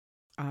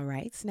All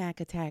right, Snack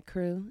Attack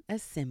crew,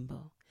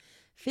 assemble.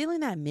 Feeling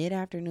that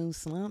mid-afternoon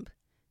slump?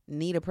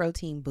 Need a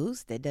protein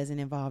boost that doesn't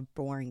involve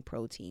boring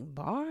protein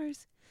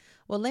bars?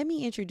 Well, let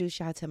me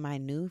introduce y'all to my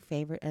new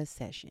favorite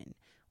obsession,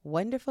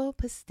 Wonderful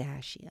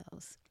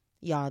Pistachios.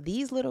 Y'all,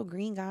 these little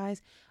green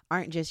guys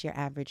aren't just your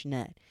average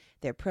nut.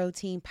 They're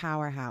protein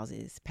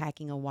powerhouses,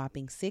 packing a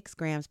whopping 6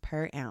 grams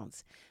per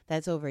ounce.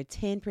 That's over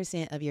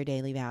 10% of your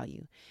daily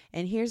value.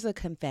 And here's a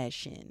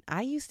confession.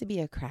 I used to be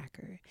a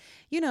cracker.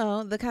 You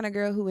know, the kind of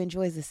girl who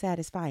enjoys the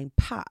satisfying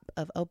pop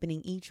of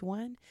opening each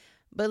one.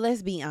 But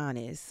let's be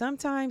honest,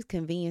 sometimes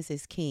convenience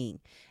is king.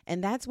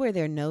 And that's where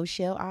their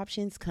no-shell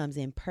options comes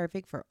in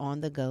perfect for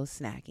on-the-go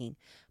snacking.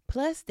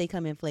 Plus, they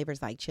come in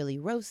flavors like chili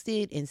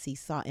roasted and sea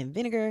salt and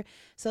vinegar.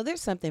 So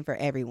there's something for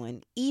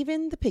everyone,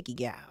 even the picky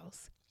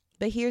gals.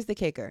 But here's the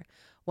kicker.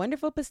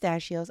 Wonderful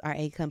Pistachios are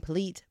a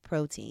complete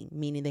protein,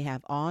 meaning they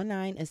have all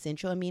 9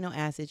 essential amino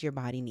acids your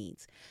body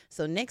needs.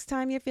 So next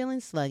time you're feeling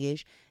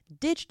sluggish,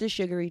 ditch the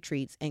sugary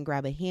treats and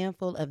grab a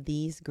handful of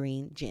these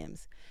green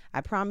gems.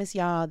 I promise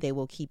y'all they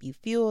will keep you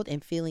fueled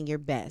and feeling your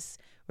best,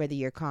 whether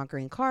you're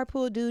conquering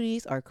carpool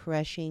duties or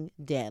crushing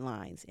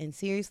deadlines. And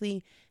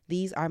seriously,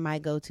 these are my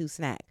go-to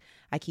snack.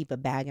 I keep a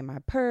bag in my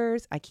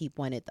purse. I keep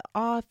one at the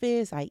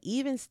office. I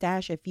even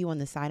stash a few on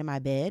the side of my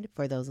bed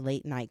for those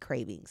late night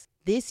cravings.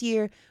 This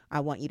year, I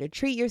want you to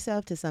treat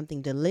yourself to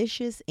something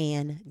delicious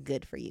and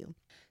good for you.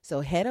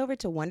 So head over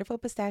to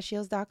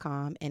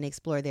wonderfulpistachios.com and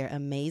explore their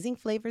amazing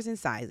flavors and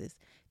sizes.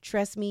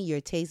 Trust me,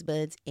 your taste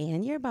buds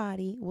and your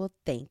body will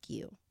thank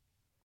you.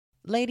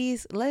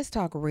 Ladies, let's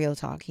talk real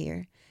talk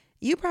here.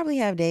 You probably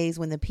have days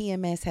when the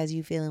PMS has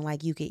you feeling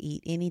like you could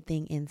eat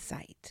anything in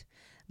sight.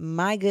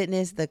 My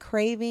goodness, the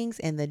cravings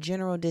and the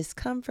general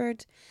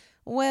discomfort.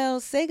 Well,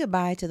 say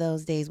goodbye to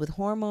those days with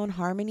Hormone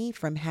Harmony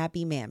from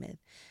Happy Mammoth.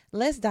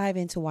 Let's dive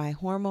into why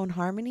Hormone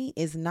Harmony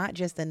is not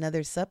just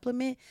another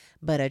supplement,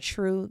 but a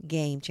true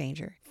game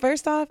changer.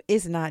 First off,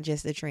 it's not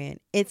just a trend,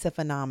 it's a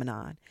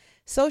phenomenon.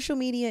 Social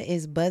media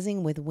is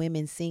buzzing with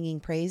women singing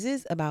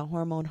praises about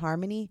Hormone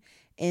Harmony.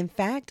 In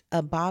fact,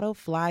 a bottle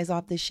flies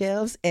off the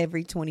shelves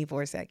every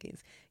 24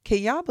 seconds. Can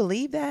y'all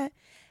believe that?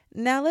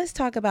 Now let's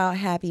talk about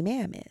Happy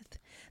Mammoth,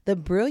 the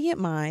brilliant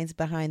minds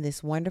behind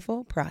this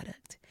wonderful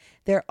product.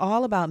 They're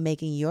all about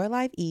making your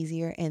life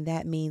easier, and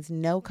that means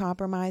no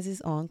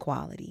compromises on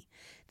quality.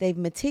 They've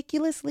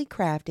meticulously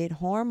crafted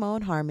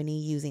Hormone Harmony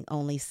using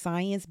only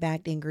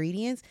science-backed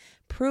ingredients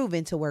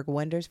proven to work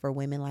wonders for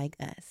women like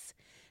us.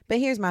 But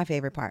here's my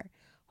favorite part.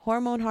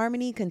 Hormone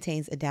Harmony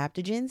contains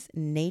adaptogens,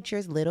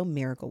 nature's little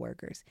miracle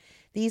workers.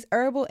 These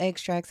herbal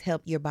extracts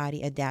help your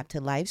body adapt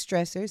to life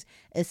stressors,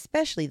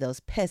 especially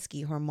those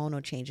pesky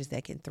hormonal changes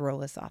that can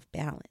throw us off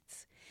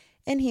balance.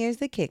 And here's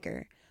the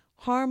kicker.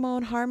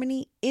 Hormone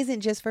Harmony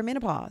isn't just for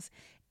menopause.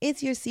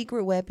 It's your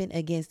secret weapon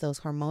against those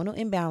hormonal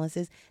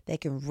imbalances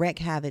that can wreak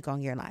havoc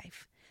on your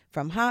life.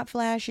 From hot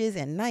flashes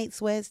and night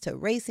sweats to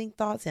racing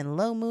thoughts and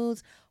low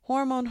moods,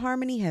 Hormone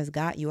Harmony has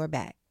got your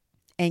back.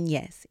 And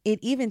yes, it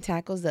even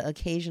tackles the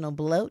occasional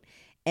bloat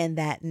and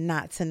that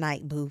not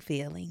tonight boo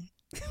feeling.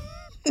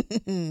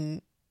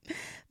 The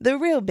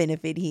real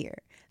benefit here,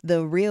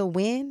 the real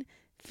win,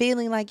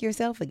 feeling like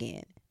yourself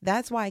again.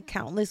 That's why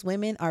countless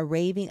women are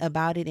raving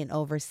about it in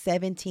over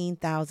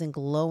 17,000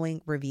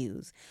 glowing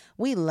reviews.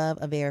 We love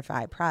a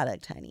verified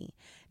product, honey.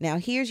 Now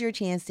here's your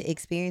chance to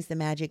experience the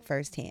magic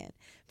firsthand.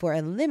 For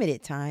a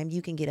limited time,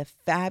 you can get a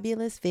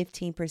fabulous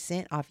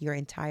 15% off your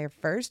entire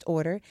first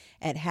order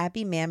at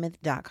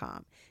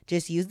happymammoth.com.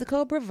 Just use the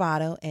code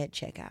BRAVADO at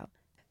checkout.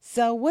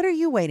 So what are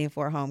you waiting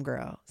for,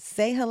 homegirl?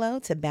 Say hello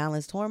to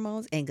balanced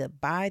hormones and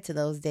goodbye to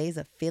those days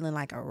of feeling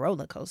like a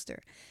roller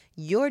coaster.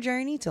 Your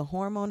journey to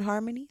Hormone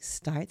Harmony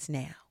starts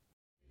now.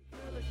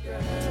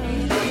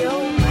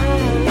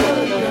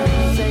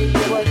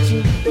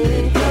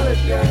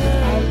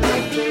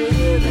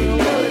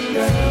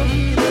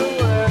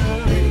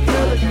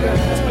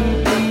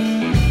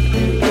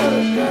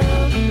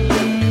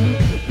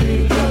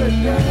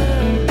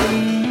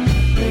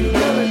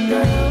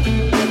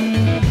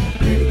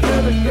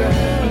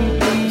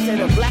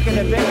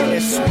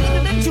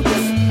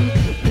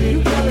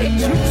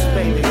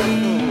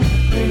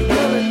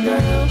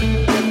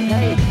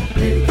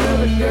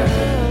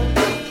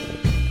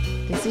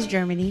 This is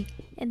Germany.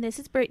 And this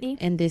is Brittany.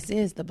 And this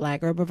is the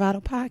Black Girl Bravado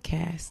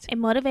Podcast. A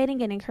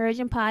motivating and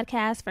encouraging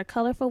podcast for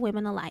colorful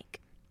women alike.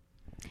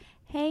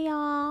 Hey,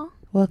 y'all.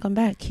 Welcome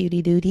back,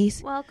 cutie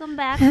duties. Welcome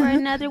back for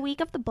another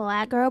week of the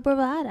Black Girl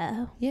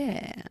Bravado.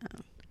 Yeah.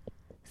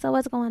 So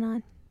what's going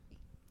on?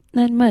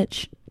 Not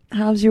much.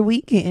 How's your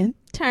weekend?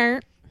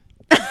 Turn.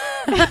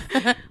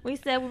 We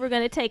said we were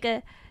going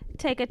to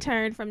take a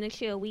turn from the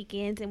chill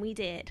weekends, and we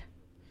did.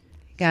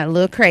 Got a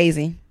little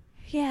crazy.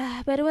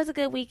 Yeah, but it was a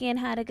good weekend.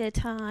 Had a good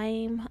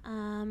time.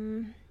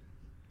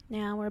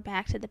 Now we're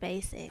back to the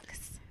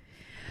basics.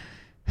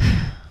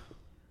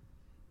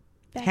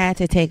 Had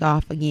to take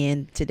off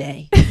again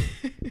today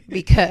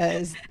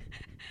because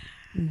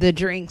the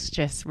drinks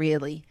just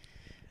really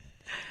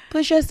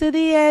push us to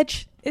the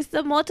edge. It's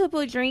the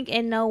multiple drink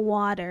and no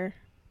water.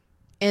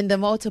 And the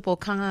multiple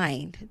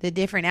kind, the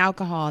different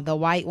alcohol, the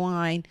white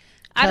wine.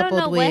 I don't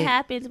know what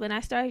happens when I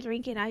start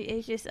drinking.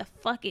 It's just a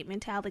fuck it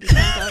mentality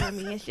comes over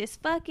me. It's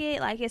just fuck it.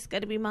 Like, it's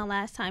going to be my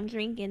last time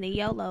drinking, the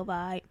YOLO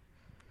vibe.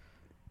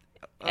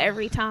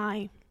 Every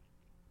time.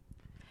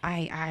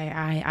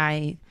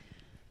 I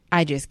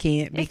just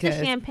can't because it's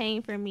the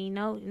champagne for me.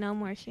 No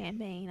more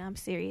champagne. I'm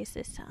serious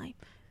this time.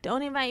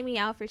 Don't invite me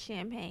out for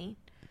champagne.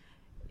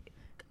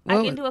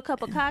 I can do a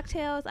couple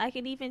cocktails. I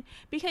can even,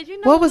 because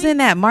what was in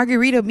that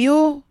margarita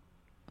mule?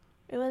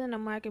 It wasn't a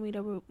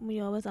margarita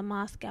mule. It was a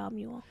Moscow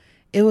mule.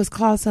 It was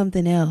called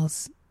something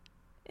else.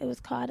 It was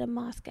called a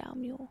Moscow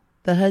mule.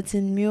 The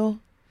Hudson mule.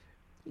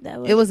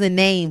 It was a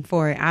name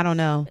for it. I don't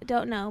know.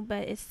 Don't know,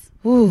 but it's.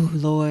 Ooh,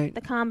 Lord.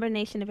 The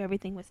combination of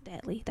everything was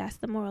deadly. That's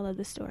the moral of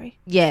the story.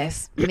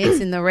 Yes,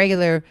 mixing the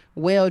regular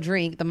well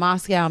drink, the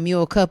Moscow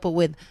mule, coupled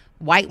with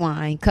white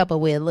wine,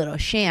 coupled with little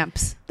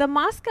champs. The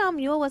Moscow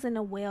mule wasn't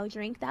a well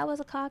drink. That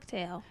was a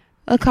cocktail.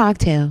 A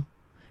cocktail.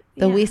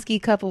 The whiskey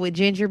coupled with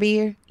ginger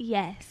beer.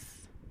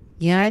 Yes.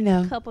 Yeah, I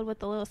know. Coupled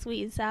with a little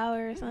sweet and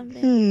sour or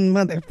something.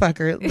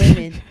 Motherfucker,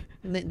 lemon.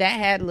 That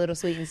had a little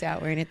sweet and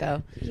sour in it,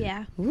 though.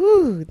 Yeah.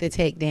 Woo, the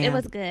takedown. It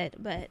was good,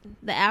 but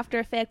the after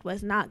effect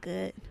was not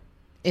good.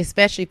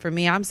 Especially for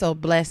me. I'm so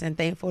blessed and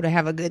thankful to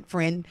have a good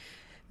friend,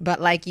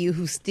 but like you,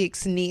 who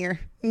sticks near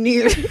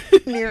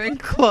and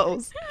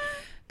close.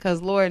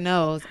 Because Lord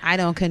knows, I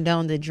don't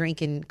condone the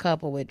drinking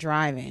couple with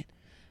driving.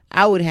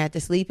 I would have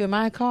to sleep in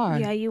my car.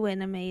 Yeah, you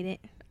wouldn't have made it.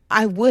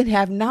 I would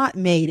have not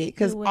made it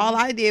because all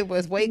I did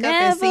was wake up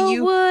and see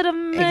you. Would have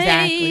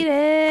made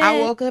it. I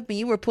woke up and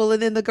you were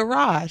pulling in the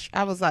garage.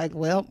 I was like,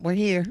 well, we're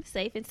here.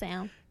 Safe and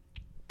sound.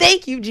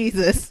 Thank you,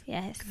 Jesus.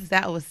 Yes.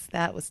 That was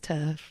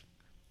tough.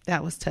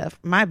 That was tough.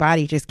 My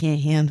body just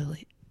can't handle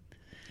it.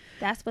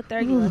 That's what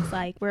 30 looks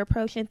like. We're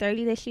approaching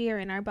 30 this year,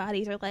 and our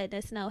bodies are letting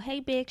us know,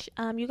 hey, bitch,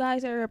 you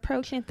guys are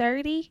approaching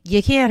 30.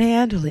 You can't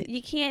handle it.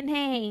 You can't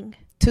hang.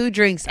 2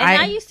 drinks. And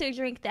I used to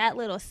drink that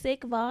little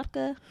sick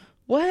vodka.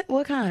 What?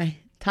 What kind?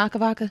 Taka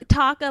vodka?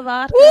 Taka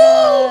vodka.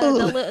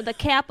 The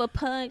Kappa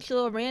Punch,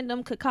 little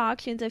random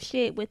concoctions of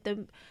shit with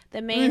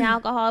the main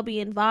alcohol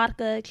being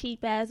vodka,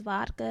 cheap ass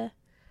vodka.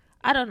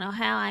 I don't know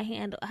how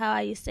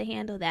I used to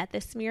handle that. The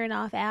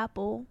Smirnoff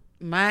Apple.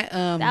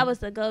 That was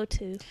the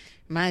go-to.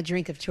 My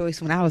drink of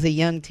choice when I was a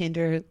young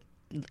tender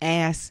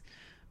ass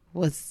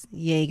was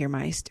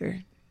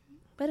Jägermeister.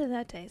 What does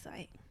that taste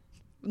like?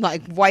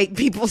 Like white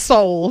people's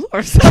soul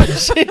or some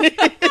shit.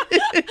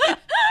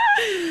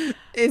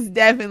 It's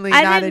definitely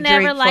not a drink. I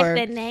never liked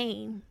the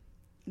name.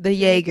 The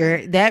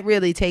Jaeger, that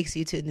really takes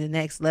you to the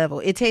next level.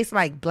 It tastes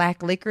like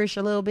black licorice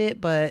a little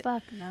bit, but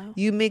fuck no.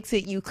 You mix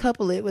it, you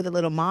couple it with a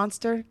little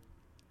Monster.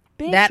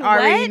 Bitch, that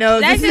already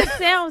knows. That just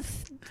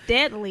sounds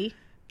deadly.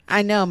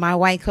 I know, my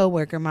white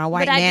coworker, my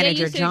white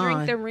manager, John. I used to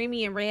drink the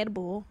Remy and Red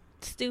Bull.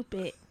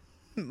 Stupid.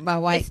 My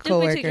white it's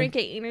coworker. Stupid to drink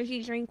an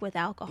energy drink with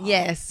alcohol.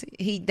 Yes,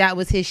 that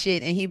was his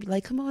shit, and he'd be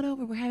like, "Come on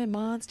over, we're having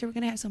Monster. We're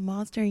gonna have some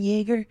Monster and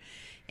Jaeger."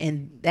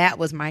 And that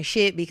was my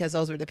shit because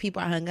those were the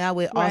people I hung out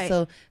with. Right.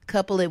 Also,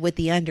 couple it with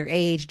the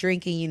underage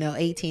drinking,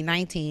 18,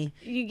 19.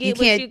 You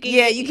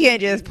can't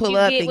just pull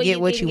up and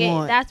get what you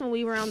want. That's when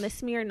we were on the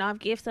Smirnoff.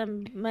 Give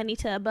some money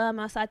to a bum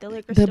outside the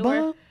liquor store. The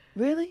bum?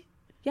 Really?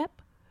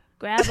 Yep.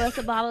 Grab us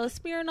a bottle of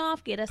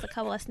Smirnoff. Get us a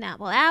couple of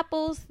Snapple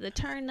apples. The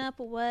turn up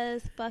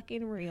was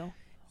fucking real.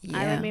 Yeah.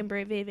 I remember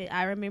it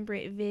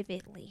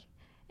vividly.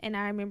 And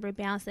I remember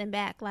bouncing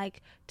back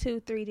like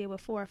 2, 3, did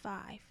with 4 or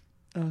 5.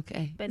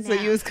 Okay. But so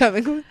you was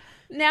coming.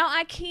 Now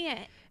I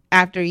can't.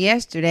 After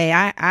yesterday,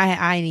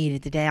 I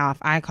needed the day off.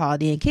 I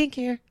called in King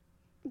Care.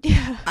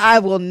 Yeah. I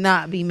will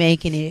not be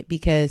making it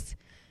because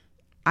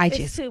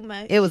it's too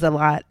much. It was a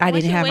lot. I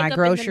didn't have my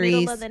groceries. In the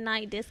middle of the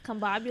night,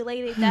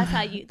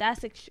 discombobulated.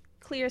 That's a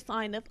clear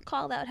sign of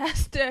call out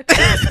has to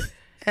occur.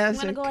 I'm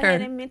going to go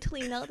ahead and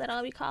mentally note that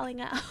I'll be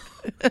calling out.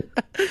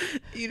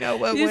 You know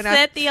what? You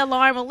set the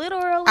alarm a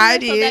little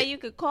earlier so that you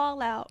could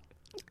call out.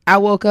 I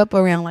woke up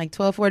around like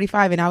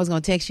 12:45 and I was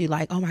going to text you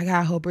like, oh my God,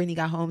 I hope Brittany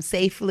got home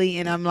safely.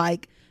 And I'm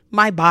like,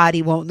 my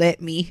body won't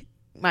let me.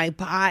 My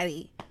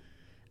body.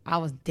 I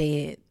was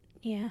dead.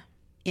 Yeah.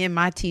 In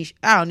my t-shirt.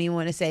 I don't even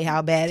want to say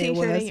how bad it was.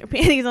 T-shirt and your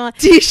panties on.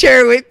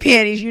 T-shirt with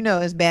panties. You know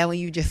it's bad when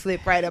you just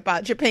slip right up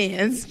out your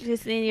pants.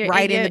 Just in your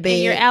in the bed.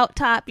 In your out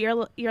top,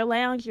 your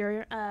lounge,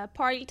 your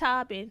party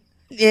top and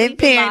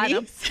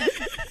panties.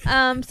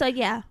 So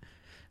yeah.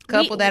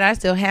 Couple that I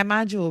still had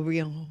my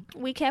jewelry on.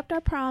 We kept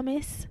our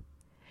promise.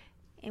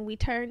 And we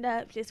turned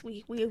up. Just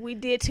we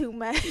did too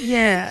much.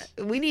 Yeah,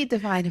 we need to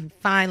find a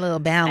fine little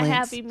balance. A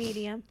happy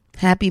medium.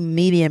 Happy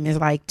medium is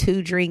like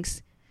 2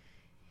 drinks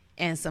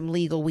and some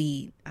legal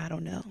weed. I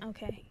don't know.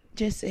 Okay.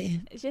 Just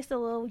saying. It's just a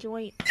little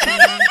joint.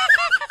 A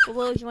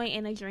little joint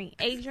and a drink.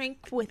 A drink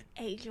with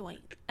a joint.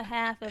 A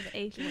half of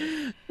a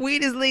joint.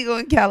 Weed is legal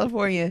in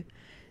California.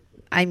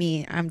 I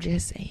mean, I'm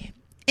just saying.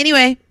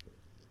 Anyway,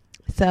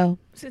 so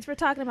since we're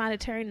talking about a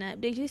turn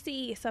up, did you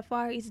see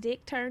Safari's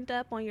dick turned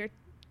up on your?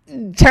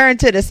 Turn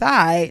to the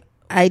side.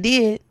 I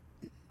did.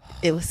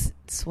 It was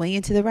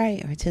swinging to the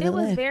right or to the It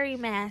was left. very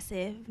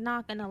massive.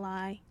 Not gonna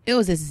lie. It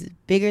was as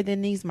bigger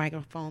than these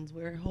microphones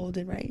we're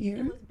holding right here.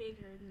 It was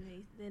bigger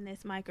than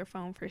this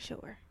microphone for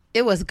sure.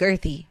 It was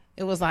girthy.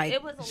 It was like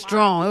It was a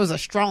strong. It was a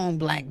strong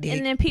black dick.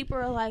 And then people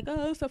are like,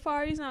 "Oh,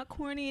 Safari's not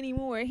corny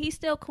anymore." He's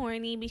still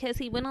corny because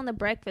he went on the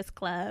Breakfast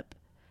Club.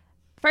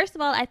 First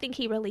of all, I think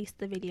he released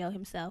the video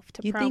himself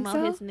to You think promo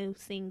so? his new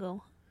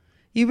single.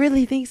 You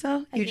really think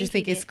so? I You just think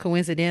think he it's did.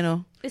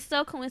 coincidental? It's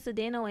so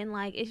coincidental and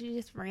like it's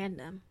just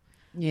random.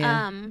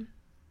 Yeah.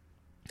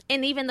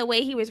 And even the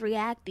way he was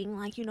reacting,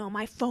 like, you know,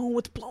 my phone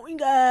was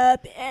blowing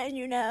up and,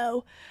 you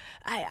know,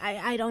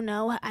 I don't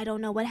know. I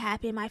don't know what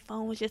happened. My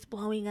phone was just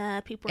blowing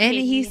up. People were And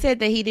hitting he me. said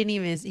that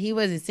he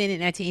wasn't sending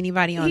that to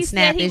anybody on He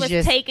Snap. said he It's was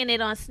just taking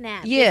it on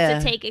Snap. Yeah.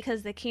 Just to take it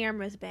because the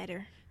camera's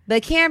better. the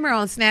camera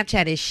on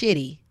Snapchat is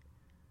shitty.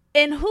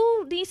 And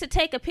who needs to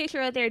take a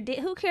picture of their dick?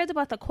 Who cares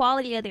about the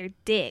quality of their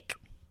dick?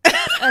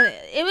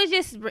 It was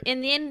just,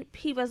 and then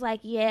he was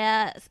like,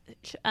 yeah,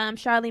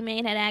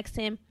 Charlemagne had asked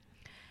him,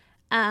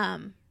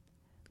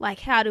 like,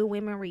 how do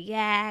women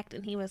react?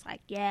 And he was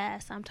like, yeah,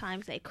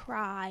 sometimes they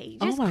cry.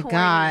 Just oh my corny.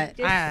 god,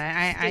 Just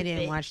I didn't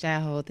stupid. watch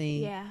that whole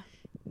thing. Yeah,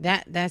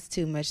 That's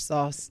too much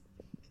sauce,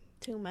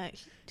 too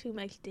much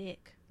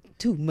dick.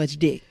 too much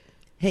dick.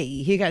 Hey,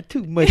 he got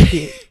too much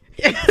dick.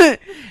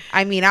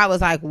 I mean, I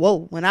was like,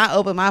 whoa. When I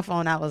opened my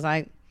phone, I was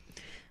like,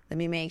 let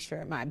me make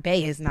sure my bae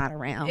is not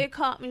around. It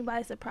caught me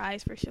by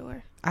surprise for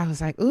sure. I was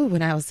like, ooh,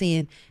 when I was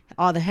seeing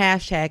all the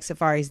hashtags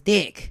Safari's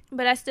dick.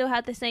 But I still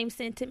had the same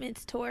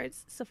sentiments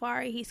towards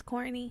Safari. He's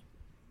corny.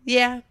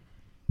 Yeah.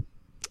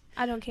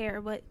 I don't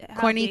care what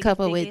Corny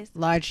couple with is.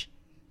 large,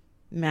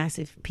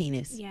 massive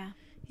penis. Yeah,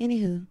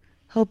 Anywho,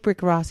 hope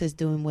Rick Ross is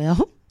doing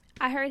well.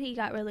 I heard he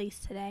got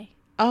released today.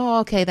 Oh,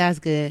 okay, that's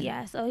good.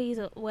 Yeah, so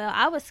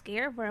I was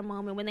scared for a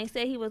moment when they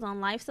said he was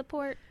on life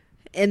support.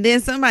 And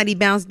then somebody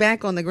bounced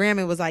back on the gram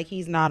and was like,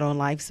 he's not on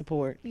life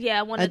support.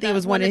 Yeah, I think it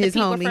was one of the his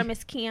people homies. from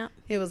his camp.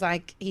 It was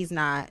like, he's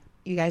not.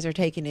 You guys are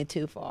taking it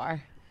too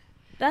far.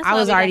 That's I why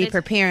was we already gotta-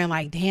 preparing,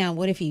 like, damn,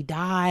 what if he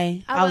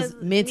die? I was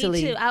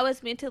mentally. Me too. I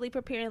was mentally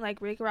preparing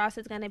like Rick Ross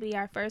is going to be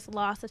our first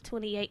loss of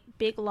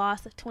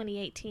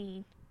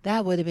 2018.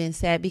 That would have been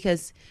sad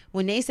because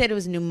when they said it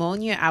was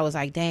pneumonia, I was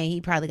like, dang, he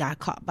probably got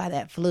caught by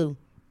that flu.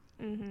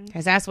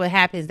 Because that's what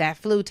happens. That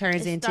flu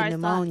turns It into starts off,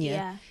 pneumonia.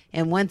 yeah.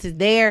 And once it's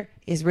there,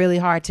 it's really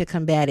hard to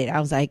combat it. I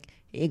was like,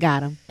 it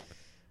got him.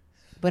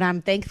 But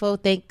I'm thankful.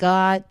 Thank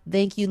God.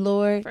 Thank you,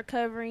 Lord. For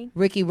covering.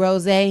 Ricky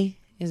Rose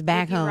is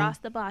back Ricky home. Ross,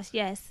 the boss.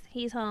 Yes,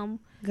 he's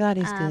home. God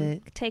is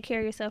good. Take care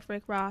of yourself,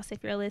 Rick Ross,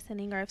 if you're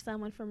listening, or if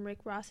someone from Rick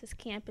Ross's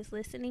camp is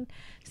listening.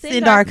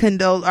 Send our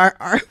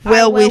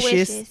well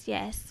wishes.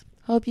 Yes.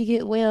 Hope you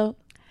get well.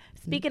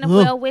 Speaking of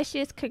well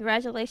wishes,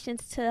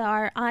 congratulations to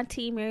our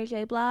auntie Mary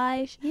J.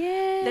 Blige.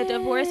 Yeah. The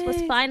divorce was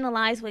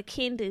finalized with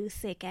Kendu's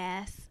sick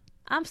ass.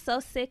 I'm so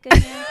sick of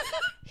him.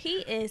 He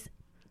is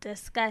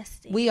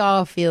disgusting. We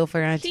all feel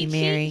for Auntie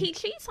Mary. He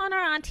cheats on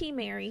our auntie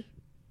Mary.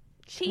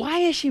 Why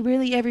is she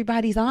really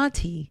everybody's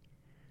auntie?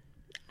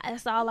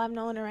 That's all I've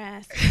known her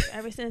as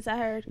ever since I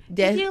heard.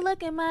 That- If you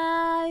look in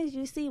my eyes,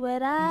 you see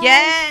what I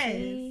Yes.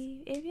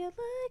 see. If you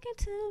look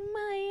into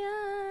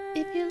my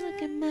eyes. If you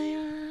look in my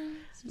eyes.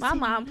 My see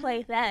mom what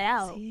played that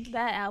out. see.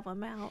 That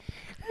album out.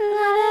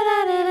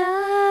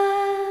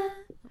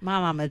 My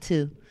mama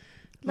too.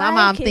 My Like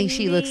mom thinks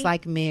she me. looks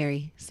like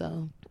Mary.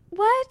 So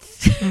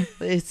What?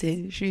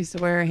 listen, she used to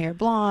wear her hair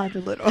blonde a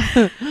little.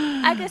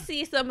 I can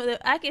see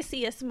I can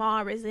see a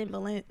small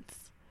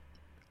resemblance.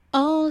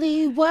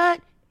 Only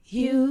what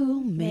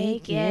you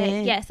make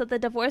it. Yeah, so the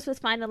divorce was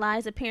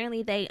finalized.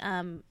 Apparently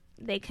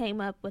they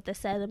came up with a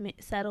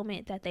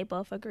settlement that they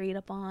both agreed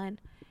upon.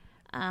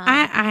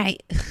 I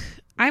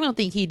don't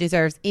think he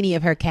deserves any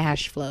of her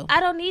cash flow. I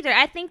don't either.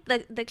 I think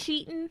the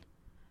cheating,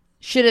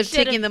 Should have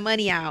Should've- taken the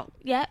money out.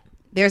 yep,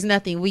 There's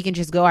nothing. We can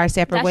just go our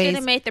separate that should ways.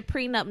 have made the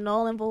prenup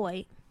null and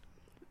void.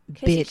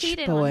 'Cause he Bitch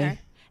cheated on boy. her,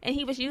 and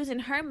he was using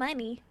her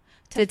money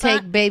To fund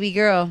take baby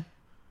girl.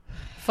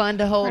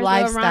 Fund a whole her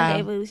little lifestyle.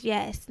 rendezvous.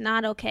 Yes,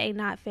 not okay,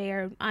 not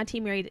fair.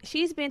 Auntie Mary,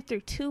 she's been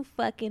through too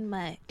fucking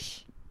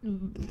much.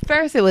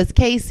 First it was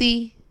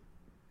Casey.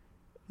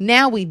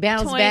 Now we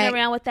bounce Toying back.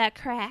 around with that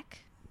crack.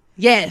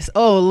 Yes.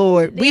 Oh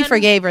Lord. We Then-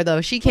 forgave her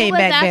though. She Who came was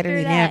back after better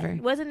than that? ever.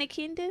 Wasn't it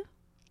Kendu?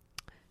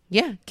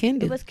 Yeah,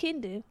 Kendu. It was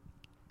Kendu.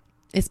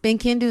 It's been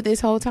Kendu this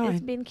whole time.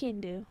 It's been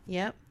Kendu.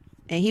 Yep.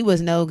 And he was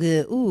no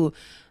good. Ooh,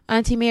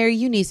 Auntie Mary,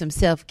 you need some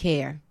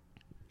self-care.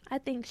 I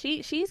think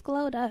she's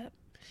glowed up.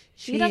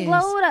 She She done is.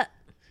 glowed up.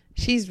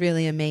 She's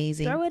really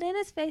amazing. Throw it in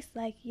his face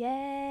like,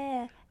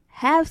 yeah,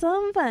 have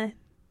some fun.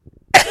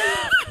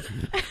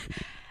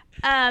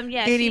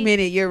 Yeah. Any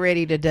minute you're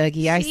ready to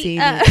Dougie. I she, see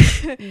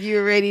it.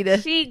 You're ready to.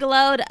 She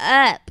glowed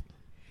up.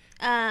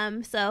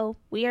 So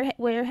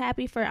we're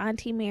happy for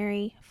Auntie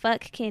Mary.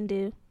 Fuck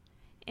Kendu,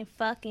 and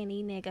fuck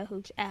any nigga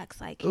who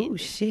acts like Kendu. Ooh,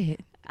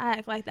 shit. I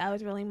act like that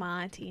was really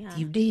my auntie, huh?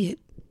 You did.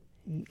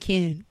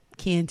 Ken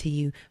to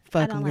you. I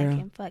Fuck don't him, girl. like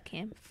him. Fuck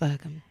him.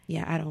 Fuck him.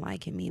 Yeah, I don't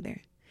like him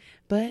either.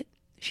 But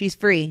she's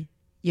free.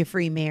 You're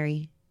free,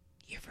 Mary.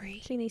 You're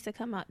free. She needs to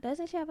come out.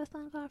 Doesn't she have a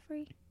song called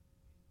Free?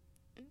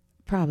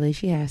 Probably.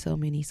 She has so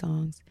many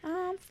songs.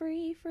 I'm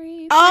free,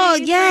 free. Oh,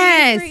 free,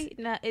 yes. Free, free.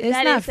 No, It's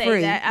that not didn't say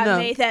free. that. I No.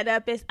 made that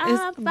up.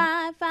 I'm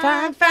fine,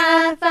 fine,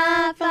 fine,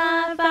 fine,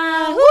 fine,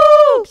 fine.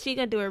 Woo! She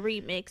gonna do a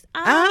remix.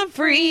 I'm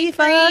free,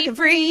 fucking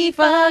free,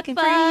 fucking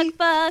free.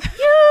 Fuck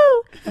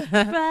you.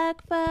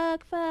 fuck,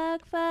 fuck,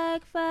 fuck,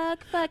 fuck,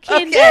 fuck, fuck.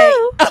 Can Okay.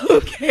 do.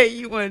 Okay,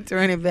 you want to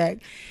turn it back.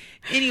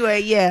 Anyway,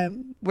 yeah,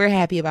 we're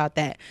happy about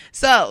that.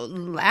 So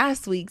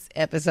last week's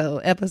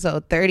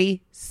episode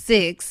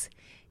 36,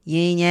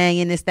 yin yang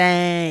in this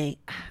thing.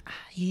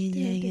 Yin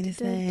yang in this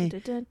thing.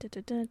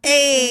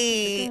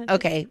 Hey,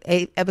 okay.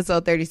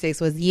 Episode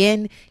 36 was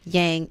yin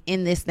yang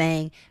in this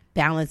thing,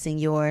 balancing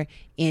your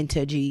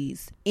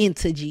integers.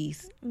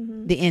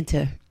 The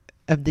inter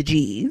of the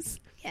G's.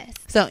 Yes.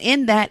 So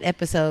in that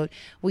episode,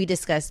 we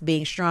discussed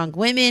being strong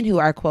women who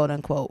are quote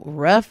unquote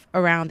rough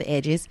around the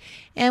edges.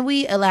 And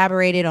we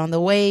elaborated on the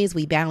ways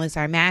we balance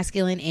our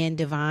masculine and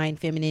divine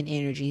feminine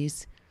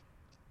energies.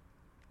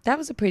 That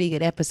was a pretty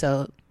good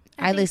episode.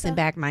 I listened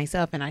back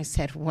myself and I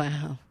said,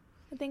 wow.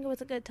 I think it was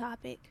a good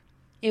topic.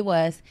 It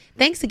was.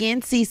 Thanks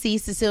again, CC,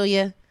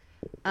 Cecilia,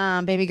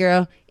 baby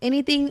girl.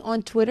 Anything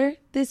on Twitter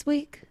this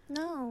week?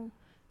 No.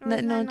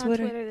 Nothing on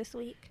Twitter this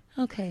week.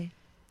 Okay.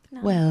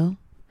 No. Well,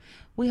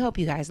 we hope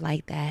you guys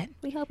like that.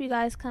 We hope you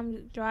guys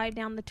come drive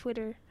down our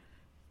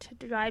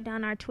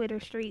Twitter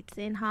streets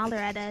and holler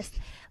at us.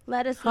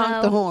 Let us know.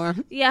 Honk the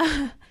horn.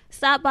 Yeah.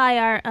 Stop by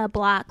our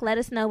block. Let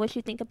us know what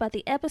you think about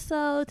the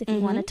episodes. If you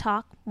want to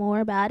talk more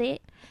about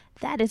it,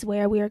 that is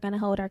where we are going to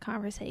hold our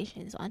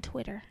conversations on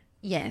Twitter.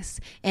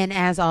 Yes. And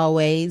as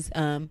always,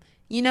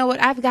 you know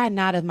what? I've gotten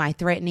out of my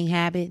threatening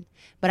habit,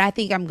 but I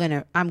think I'm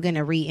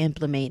gonna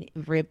re-implement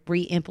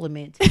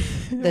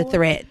the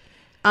threat.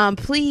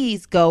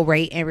 Please go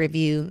rate and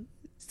review.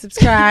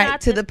 Subscribe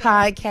to the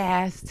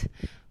podcast.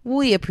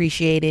 We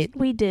appreciate it.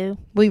 We do.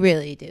 We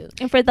really do.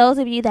 And for those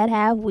of you that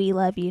have, we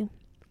love you.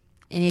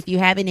 And if you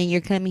haven't and you're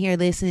coming here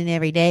listening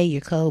every day,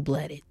 you're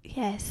cold-blooded.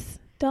 Yes.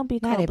 Don't be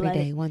Not cold-blooded.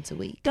 every day, once a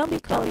week. Don't be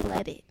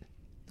cold-blooded.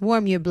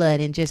 Warm your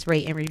blood and just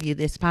rate and review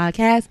this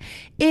podcast.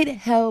 It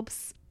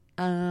helps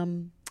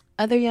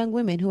other young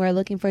women who are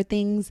looking for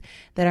things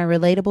that are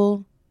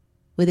relatable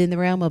within the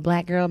realm of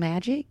Black girl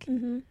magic.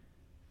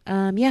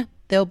 Yeah,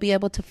 they'll be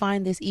able to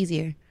find this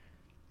easier.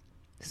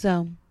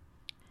 So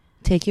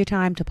take your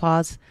time to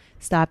pause,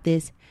 stop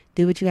this,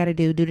 do what you got to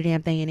do the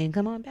damn thing, and then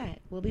come on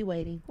back. We'll be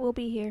waiting. We'll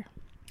be here.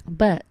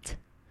 But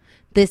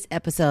this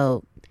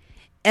episode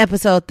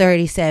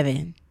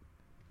 37,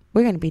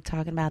 we're going to be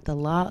talking about the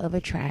law of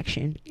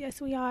attraction. Yes,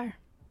 we are.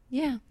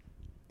 Yeah.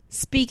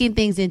 Speaking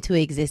things into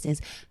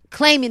existence,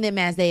 claiming them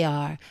as they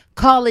are,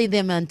 calling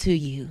them unto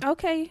you.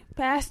 Okay,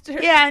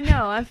 Pastor. Yeah, I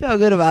know. I feel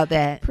good about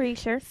that.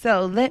 Preacher.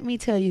 So let me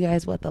tell you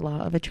guys what the law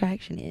of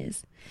attraction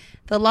is.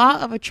 The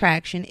law of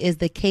attraction is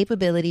the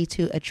capability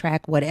to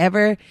attract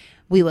whatever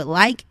we would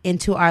like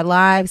into our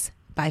lives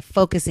by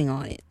focusing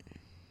on it.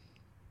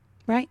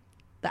 Right?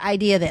 The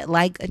idea that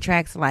like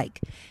attracts like.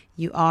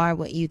 You are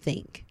what you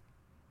think.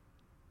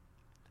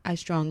 I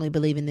strongly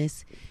believe in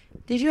this.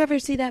 Did you ever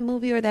see that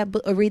movie or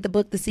read the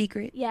book The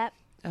Secret? Yep.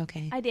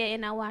 Okay. I did,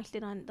 and I watched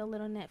it on the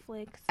little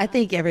Netflix. I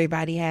think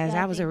everybody has.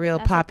 Yeah, that was a real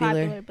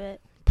popular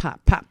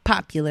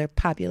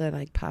popular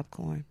like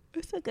popcorn.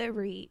 It's a good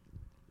read.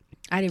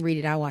 I didn't read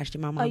it. I watched it.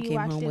 My mom came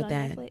home with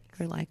that. Netflix?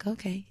 We're like,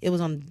 okay. It was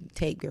on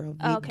tape, girl.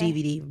 Okay.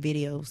 DVD,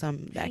 video,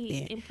 something back She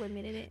then.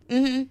 implemented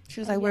it.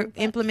 She was like, Young we're Bucks.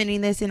 implementing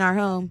this in our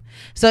home.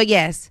 So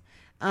yes,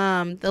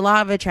 the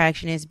law of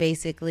attraction is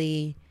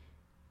basically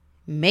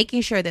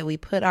making sure that we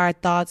put our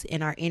thoughts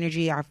and our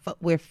energy,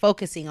 we're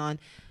focusing on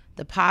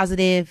the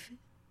positive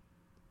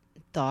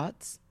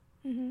thoughts.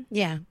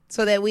 Yeah.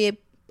 So that we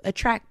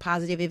attract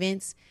positive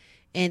events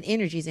and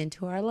energies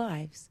into our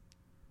lives.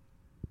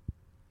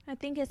 I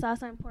think it's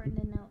also important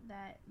to note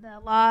that the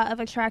law of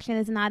attraction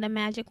is not a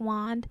magic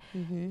wand.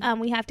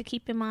 We have to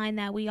keep in mind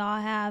that we all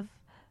have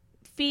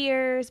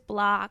fears,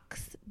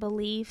 blocks,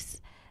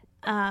 beliefs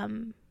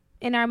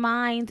in our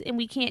minds, and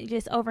we can't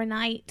just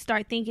overnight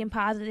start thinking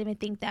positive and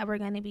think that we're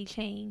going to be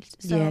changed.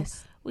 So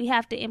Yes. we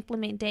have to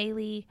implement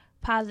daily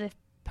positive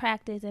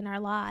practice in our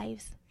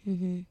lives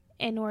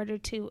in order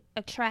to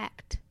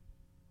attract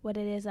what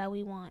it is that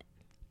we want.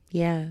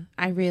 Yeah,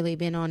 I've really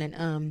been on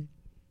an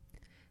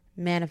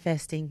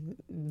manifesting.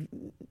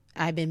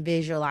 I've been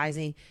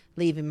visualizing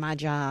leaving my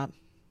job.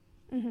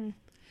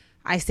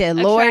 I said,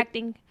 Lord,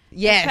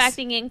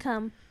 attracting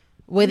income.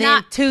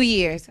 Within 2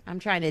 years, I'm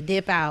trying to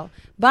dip out.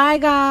 Bye,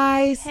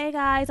 guys. Hey,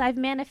 guys, I've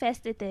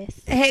manifested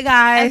this. Hey,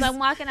 guys. As I'm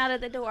walking out of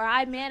the door,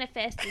 I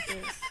manifested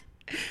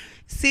this.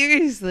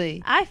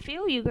 Seriously. I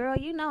feel you, girl.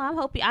 You know, I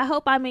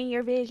hope I'm in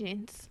your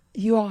visions.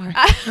 You are.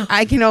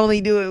 I can only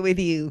do it with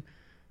you.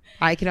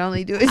 I can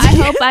only do it. I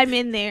hope I'm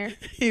in there.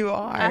 You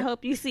are. I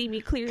hope you see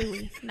me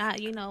clearly. Not,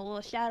 a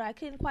little shadow. I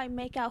couldn't quite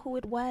make out who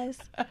it was.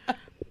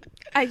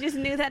 I just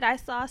knew that I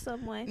saw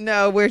someone.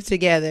 No, we're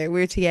together.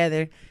 We're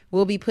together.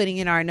 We'll be putting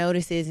in our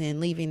notices and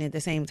leaving at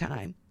the same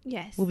time.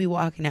 Yes. We'll be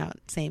walking out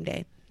same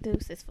day.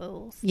 Deuces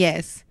fools.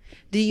 Yes.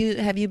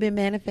 Have you been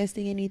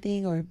manifesting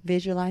anything or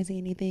visualizing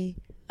anything?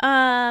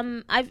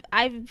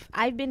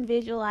 I've been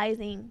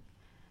visualizing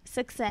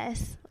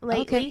success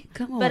lately. Okay,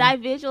 come on. But I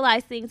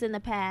visualized things in the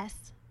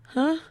past.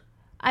 Huh?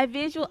 I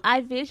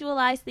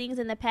visualized things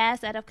in the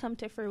past that have come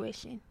to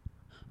fruition.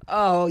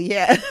 Oh,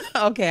 yeah.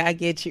 Okay, I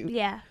get you.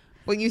 Yeah.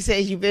 When you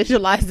said you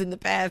visualized in the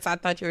past, I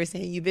thought you were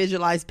saying you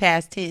visualized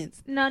past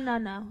tense. No.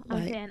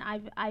 I'm saying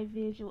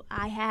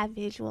I have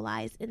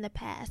visualized in the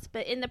past,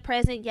 but in the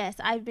present, yes,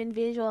 I've been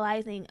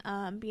visualizing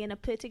being a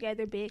put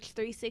together bitch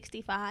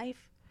 365.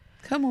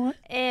 Come on.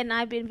 And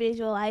I've been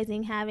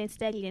visualizing having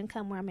steady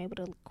income where I'm able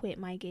to quit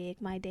my gig,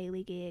 my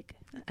daily gig.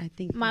 I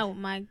think my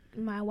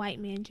white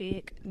man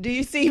jig. Do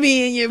you see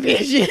me in your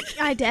vision?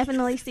 I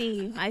definitely see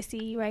you. I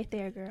see you right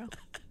there, girl.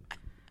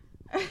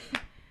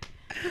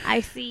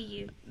 I see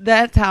you.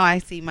 That's how I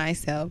see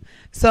myself.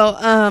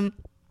 So,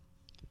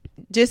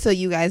 just so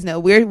you guys know,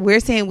 we're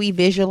saying we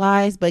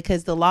visualize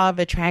because the law of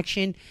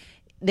attraction,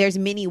 there's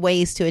many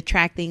ways to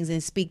attract things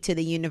and speak to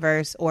the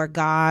universe or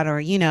God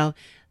or,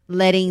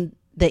 letting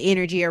the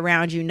energy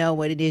around you know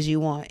what it is you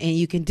want. And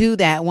you can do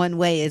that. One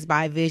way is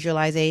by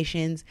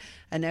visualizations.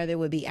 Another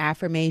would be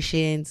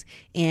affirmations.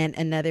 And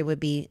another would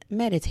be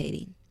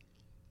meditating.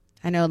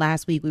 I know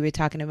last week we were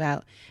talking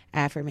about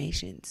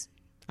affirmations.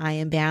 I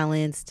am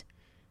balanced.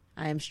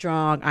 I am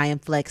strong. I am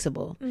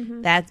flexible.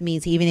 Mm-hmm. That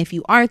means even if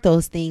you aren't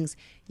those things,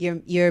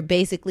 you're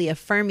basically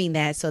affirming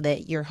that so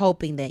that you're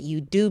hoping that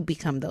you do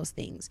become those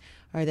things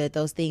or that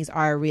those things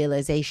are a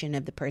realization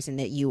of the person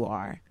that you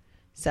are.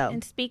 So,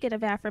 and speaking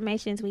of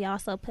affirmations, we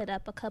also put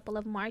up a couple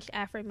of March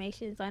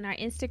affirmations on our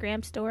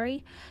Instagram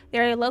story.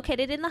 They're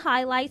located in the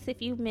highlights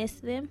if you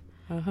missed them.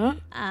 Uh-huh.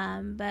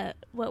 But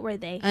what were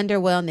they? Under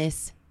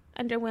wellness.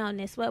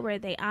 What were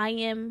they? I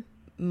am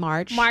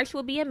March. March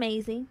will be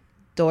amazing.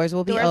 Doors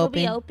will be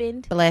open.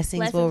 Opened.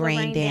 Blessings will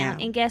rain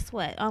down. And guess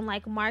what? On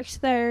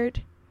March 3rd,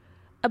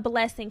 a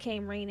blessing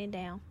came raining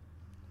down.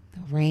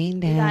 Rain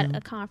down. We got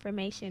a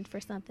confirmation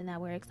for something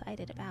that we're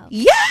excited about.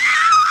 Yeah.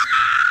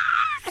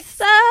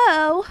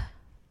 So,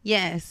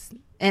 yes.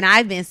 And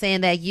I've been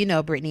saying that,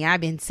 Brittany,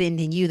 I've been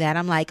sending you that.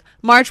 I'm like,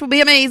 March will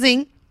be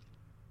amazing.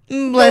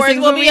 Blessings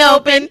will be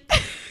open.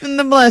 And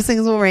the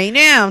blessings will rain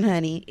down,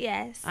 honey.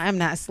 Yes. I'm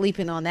not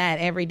sleeping on that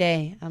every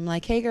day. I'm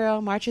like, hey,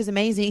 girl, March is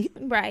amazing.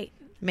 Right.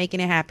 Making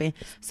it happen.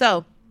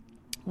 So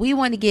we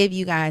want to give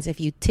you guys a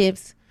few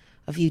tips,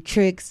 a few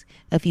tricks,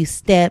 a few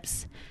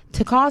steps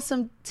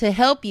to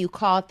help you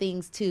call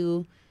things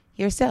to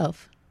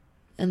yourself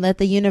and let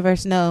the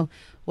universe know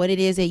what it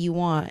is that you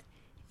want.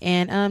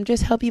 And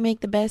just help you make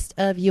the best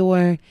of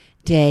your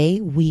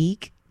day,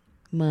 week,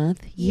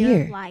 month,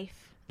 year,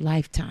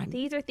 lifetime.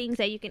 These are things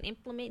that you can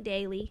implement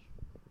daily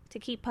to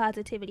keep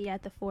positivity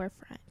at the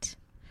forefront.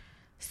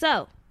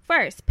 So,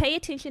 first, pay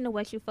attention to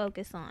what you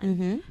focus on.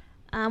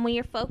 Mm-hmm. When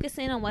you're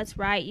focusing on what's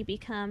right, you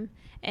become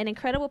an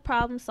incredible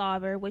problem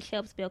solver, which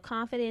helps build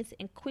confidence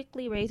and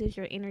quickly raises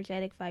your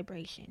energetic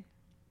vibration.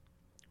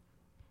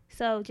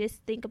 So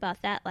just think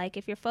about that. Like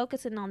if you're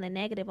focusing on the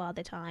negative all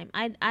the time,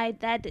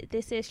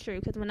 this is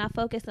true because when I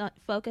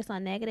focus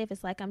on negative,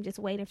 it's like I'm just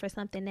waiting for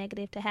something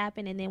negative to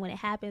happen, and then when it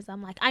happens,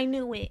 I'm like, I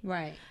knew it.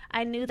 Right.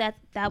 I knew that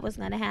was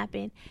going to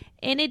happen,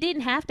 and it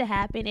didn't have to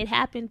happen. It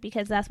happened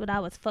because that's what I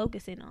was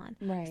focusing on.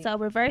 Right. So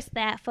reverse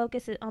that,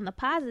 focus it on the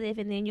positive,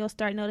 and then you'll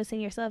start noticing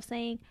yourself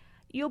saying,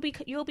 you'll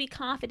be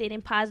confident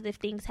in positive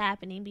things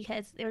happening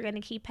because they're going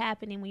to keep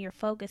happening when you're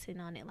focusing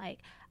on it. Like,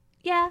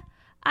 yeah,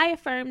 I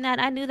affirm that.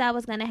 I knew that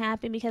was going to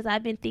happen because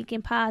I've been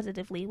thinking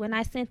positively. When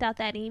I sent out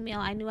that email,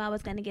 I knew I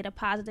was going to get a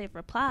positive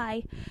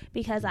reply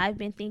because I've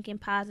been thinking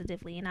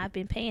positively and I've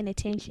been paying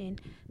attention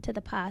to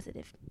the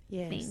positive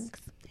things.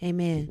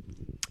 Amen.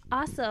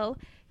 Also,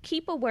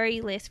 keep a worry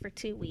list for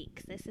 2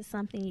 weeks. This is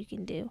something you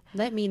can do.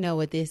 Let me know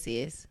what this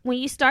is. When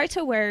you start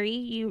to worry,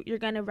 you're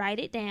going to write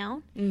it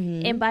down.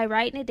 Mm-hmm. And by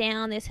writing it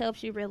down, this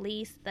helps you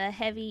release the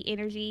heavy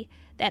energy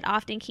that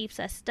often keeps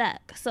us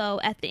stuck. So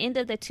at the end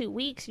of the 2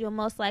 weeks, you'll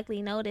most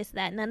likely notice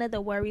that none of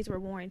the worries were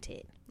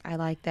warranted. I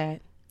like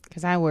that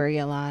because I worry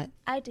a lot.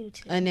 I do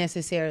too.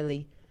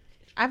 Unnecessarily.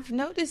 I've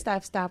noticed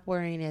I've stopped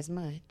worrying as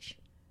much.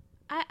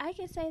 I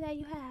can say that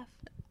you have.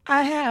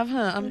 I have,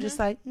 huh? I'm just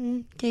like,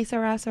 que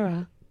sera,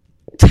 sera.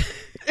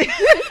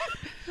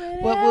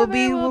 What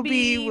will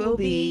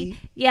be.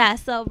 Yeah,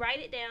 so write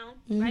it down.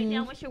 Mm-hmm. Write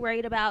down what you're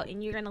worried about,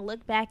 and you're going to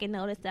look back and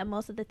notice that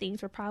most of the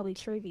things were probably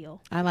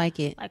trivial. I like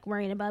it. Like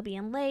worrying about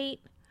being late.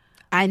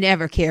 I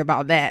never care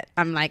about that.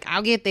 I'm like,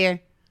 I'll get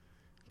there.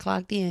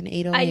 Clocked in,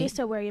 8:08. I used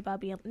to worry about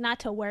being, not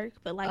to work,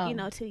 but like,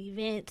 to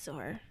events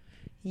or.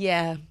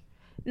 Yeah.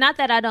 Not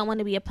that I don't want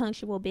to be a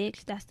punctual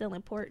bitch. That's still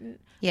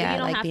important. Yeah, but you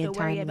don't like have to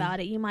worry timely about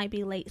it. You might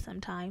be late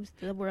sometimes.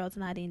 The world's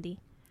not ending.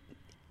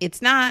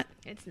 It's not.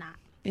 It's not.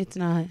 It's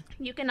not.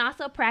 You can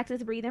also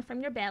practice breathing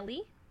from your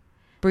belly.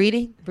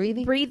 Breathing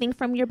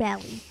From your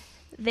belly.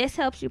 This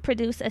helps you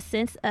produce a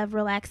sense of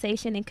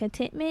relaxation and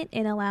contentment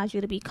and allows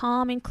you to be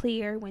calm and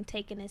clear when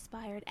taking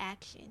inspired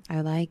action.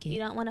 I like it. You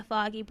don't want a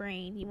foggy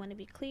brain. You want to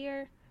be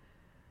clear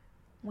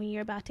when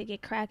you're about to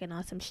get cracking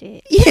on some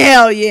shit.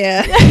 Hell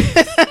yeah.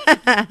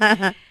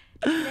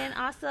 Then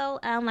also,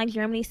 like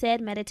Germany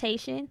said,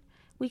 meditation.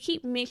 We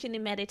keep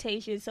mentioning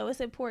meditation, so it's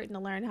important to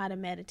learn how to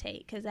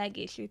meditate because that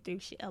gets you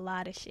through a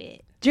lot of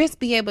shit. Just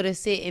be able to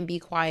sit and be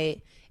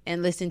quiet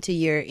and listen to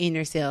your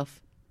inner self.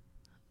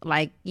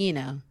 Like,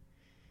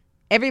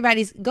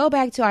 go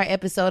back to our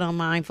episode on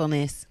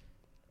mindfulness.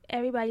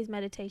 Everybody's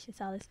meditation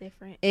style is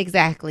different.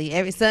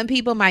 Exactly. Some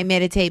people might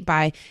meditate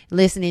by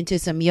listening to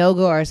some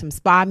yoga or some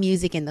spa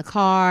music in the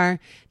car,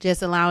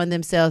 just allowing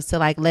themselves to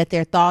like let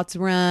their thoughts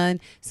run.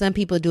 Some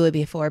people do it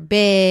before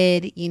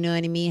bed, you know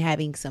what I mean?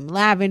 Having some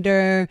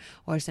lavender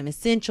or some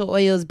essential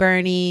oils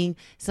burning.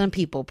 Some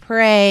people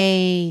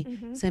pray.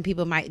 Mm-hmm. Some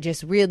people might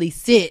just really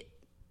sit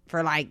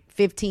for like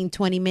 15,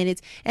 20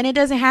 minutes. And it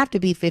doesn't have to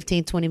be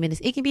 15, 20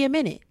 minutes. It can be a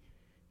minute.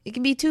 It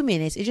can be 2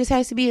 minutes. It just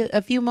has to be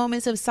a few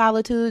moments of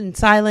solitude and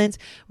silence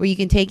where you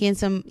can take in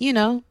some,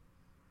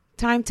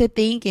 time to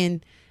think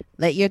and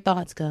let your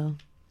thoughts go.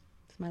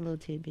 It's my little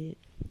tidbit.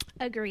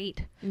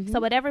 Agreed. Mm-hmm. So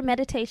whatever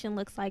meditation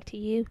looks like to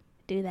you,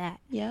 do that.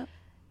 Yep.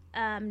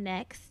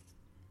 Next,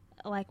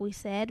 like we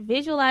said,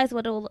 visualize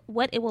what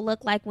it will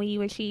look like when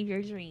you achieve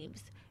your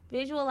dreams.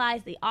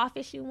 Visualize the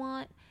office you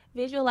want.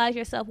 Visualize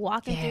yourself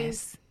walking through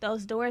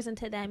those doors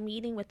into that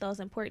meeting with those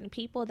important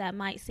people that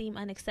might seem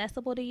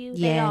inaccessible to you. Yes.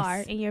 They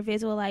are. In your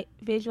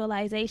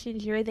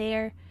visualizations, you're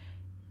there.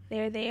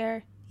 They're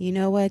there. You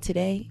know what?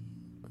 Today,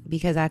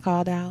 because I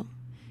called out,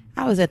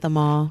 I was at the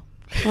mall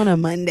on a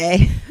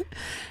Monday.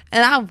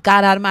 And I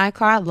got out of my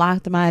car,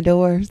 locked my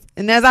doors.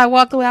 And as I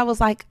walked away, I was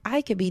like,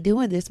 I could be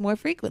doing this more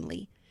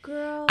frequently.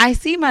 Girl, I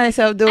see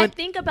myself doing. I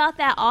think about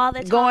that all the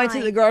time. Going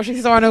to the grocery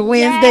store on a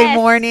Wednesday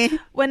morning.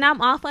 When I'm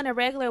off on a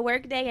regular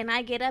work day and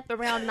I get up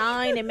around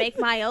 9 and make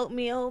my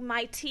oatmeal,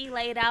 my tea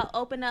laid out,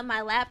 open up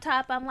my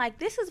laptop, I'm like,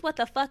 this is what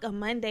the fuck a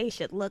Monday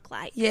should look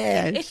like.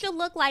 Yeah. It should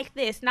look like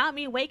this, not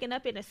me waking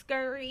up in a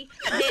scurry,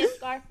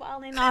 headscarf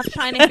falling off,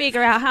 trying to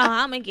figure out how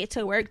I'm going to get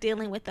to work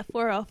dealing with the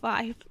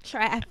 405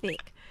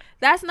 traffic.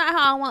 That's not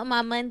how I want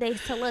my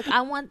Mondays to look.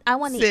 I want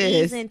to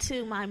ease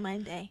into my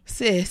Monday.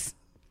 Sis.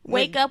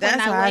 Wake up when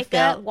I wake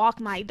up, walk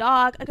my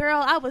dog.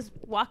 Girl, I was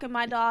walking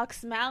my dog,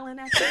 smiling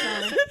at the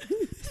sun,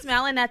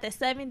 smiling at the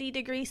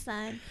 70-degree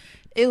sun.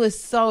 It was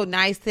so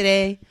nice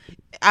today.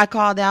 My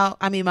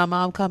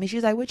mom called me. She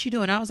was like, what you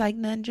doing? I was like,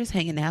 nothing, just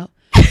hanging out.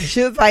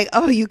 She was like,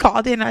 oh, you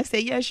called in? I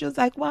said, yeah. She was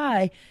like,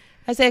 why?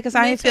 I said, because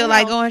I didn't feel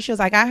like going. She was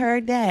like, I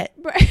heard that.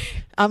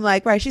 I'm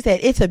like, right. She said,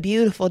 it's a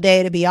beautiful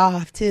day to be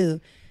off, too.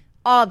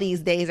 All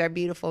these days are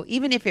beautiful.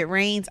 Even if it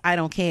rains, I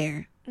don't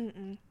care.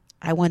 Mm-mm.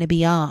 I want to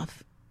be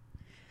off.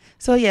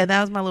 So, yeah, that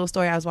was my little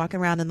story. I was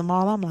walking around in the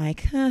mall. I'm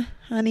like,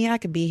 honey, I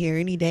could be here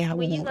any day I want.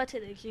 When you go to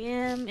the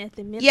gym in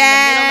the middle of the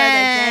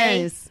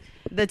day.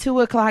 The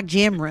 2:00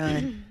 gym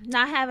run.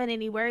 Not having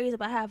any worries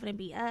about having to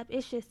be up.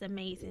 It's just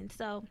amazing.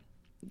 So,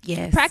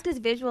 yes, practice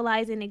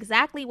visualizing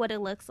exactly what it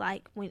looks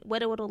like,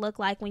 what it would look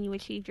like when you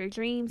achieve your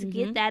dreams. Mm-hmm.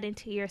 Get that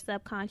into your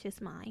subconscious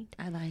mind.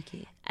 I like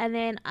it. And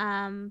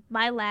then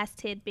my last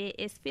tidbit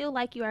is feel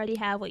like you already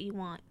have what you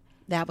want.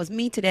 That was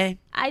me today.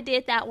 I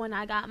did that when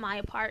I got my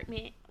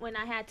apartment, when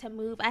I had to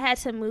move. I had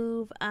to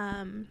move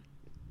a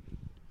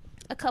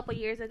couple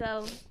years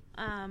ago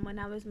when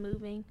I was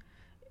moving.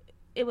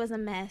 It was a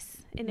mess,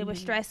 and it was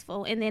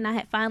stressful. And then I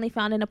had finally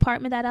found an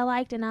apartment that I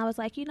liked, and I was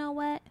like, you know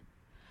what?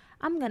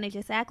 I'm going to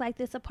just act like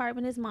this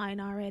apartment is mine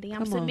already.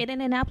 I'm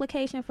submitting an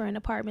application for an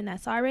apartment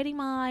that's already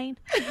mine.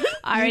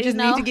 You just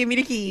need to give me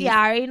the keys. Yeah,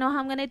 I already know how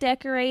I'm going to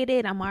decorate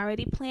it. I'm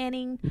already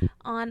planning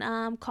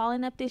on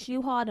calling up this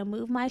U-Haul to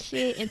move my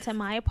shit into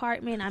my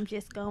apartment. I'm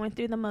just going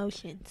through the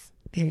motions,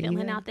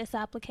 filling out this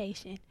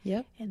application.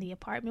 Yep. And the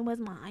apartment was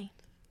mine.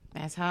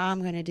 That's how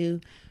I'm going to do.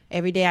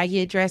 Every day I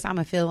get dressed, I'm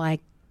going to feel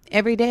like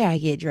every day I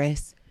get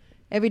dressed.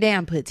 Every day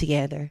I'm put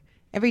together.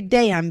 Every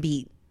day I'm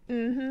beat.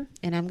 Mm-hmm.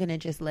 And I'm going to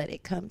just let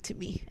it come to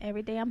me.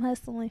 Every day I'm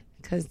hustling.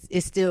 Because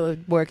it's still a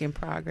work in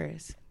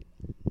progress.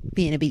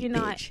 Being a beat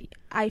bitch.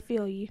 I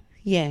feel you.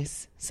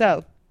 Yes.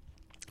 So.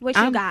 What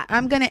you got?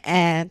 I'm going to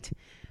add,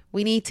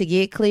 we need to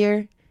get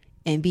clear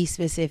and be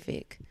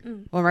specific.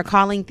 When we're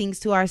calling things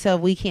to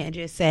ourselves, we can't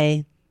just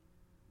say,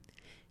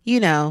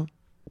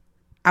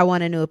 I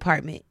want a new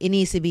apartment. It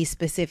needs to be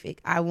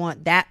specific. I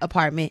want that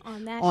apartment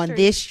on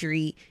this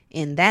street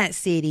in that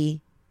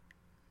city.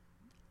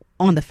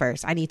 On the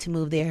 1st, I need to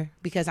move there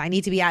because I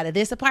need to be out of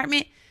this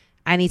apartment.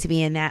 I need to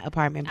be in that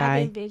apartment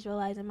I've been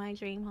visualizing my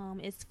dream home.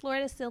 It's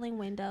floor-to-ceiling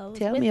windows.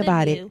 Tell me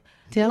about it.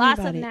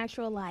 Lots of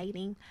natural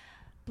lighting,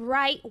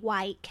 bright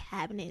white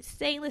cabinets,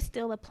 stainless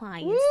steel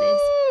appliances,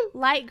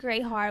 light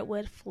gray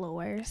hardwood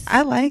floors.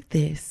 I like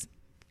this.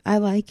 I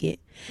like it.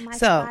 My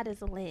spot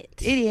is lit.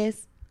 It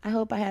is. I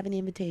hope I have an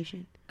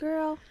invitation.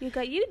 Girl,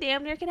 you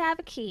damn near could have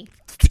a key.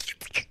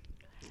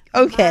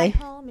 Okay.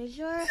 My home is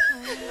your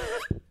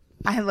home.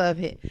 I love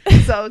it.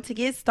 So to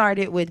get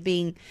started with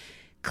being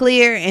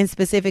clear and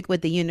specific with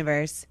the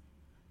universe,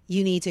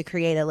 you need to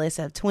create a list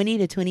of 20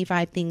 to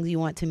 25 things you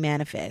want to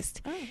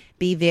manifest.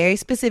 Be very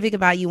specific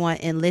about what you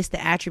want and list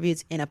the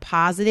attributes in a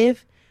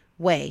positive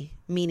way,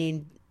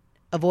 meaning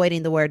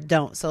avoiding the word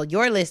don't. So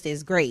your list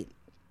is great.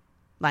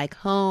 Like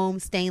home,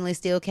 stainless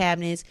steel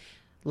cabinets,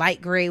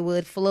 light gray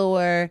wood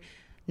floor,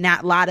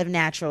 not lot of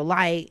natural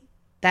light.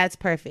 That's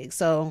perfect.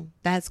 So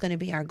that's going to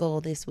be our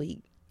goal this week.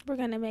 We're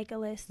going to make a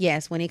list.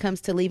 Yes. When it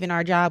comes to leaving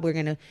our job, we're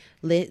going to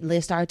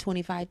list our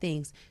 25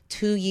 things.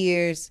 2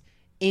 years,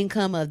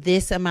 income of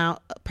this amount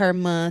per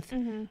month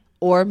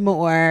or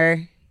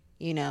more,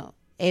 you know,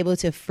 able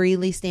to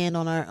freely stand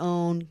on our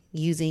own,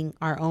 using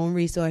our own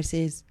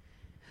resources,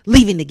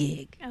 leaving the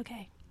gig.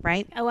 Okay.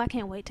 Right? Oh, I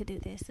can't wait to do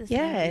this. This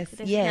Yes.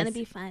 is going to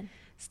be fun.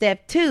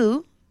 Step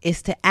 2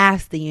 is to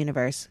ask the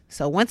universe.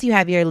 So once you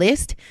have your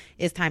list,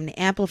 it's time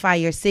to amplify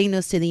your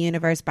signals to the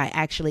universe by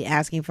actually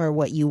asking for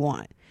what you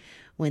want.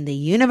 When the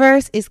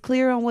universe is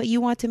clear on what you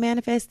want to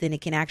manifest, then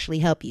it can actually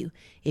help you.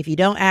 If you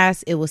don't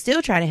ask, it will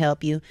still try to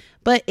help you,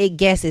 but it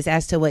guesses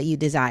as to what you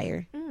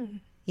desire.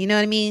 You know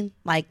what I mean?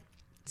 Like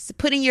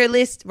putting your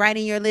list,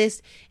 writing your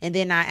list, and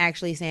then not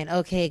actually saying,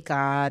 okay,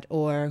 God,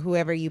 or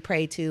whoever you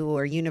pray to,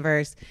 or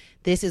universe,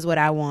 this is what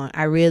I want.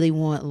 I really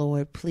want,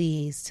 Lord,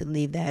 please, to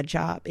leave that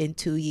job in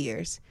 2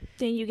 years.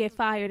 Then you get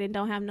fired and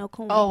don't have no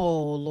coin.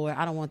 Oh, Lord,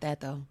 I don't want that,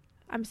 though.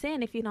 I'm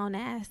saying if you don't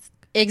ask.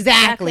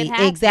 Exactly.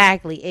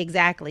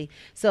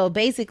 So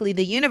basically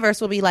the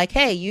universe will be like,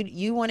 hey,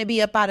 you want to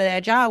be up out of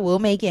that job, we'll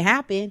make it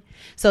happen.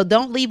 So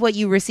don't leave what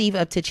you receive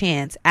up to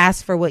chance.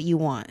 Ask for what you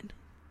want.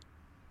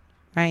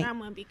 Right? I'm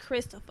going to be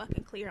crystal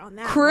fucking clear on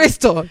that.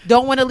 Crystal.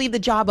 Don't want to leave the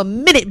job a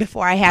minute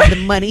before I have the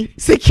money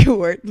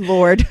secured,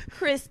 Lord.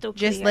 Crystal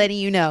clear. Just letting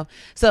you know.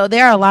 So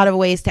there are a lot of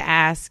ways to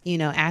ask,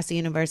 ask the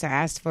universe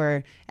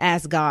or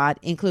ask God,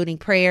 including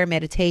prayer,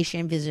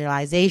 meditation,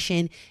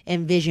 visualization,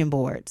 and vision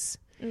boards.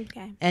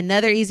 Okay.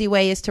 Another easy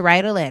way is to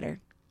write a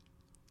letter.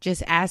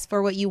 Just ask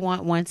for what you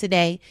want once a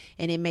day,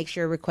 and it makes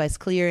your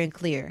request clear and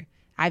clear.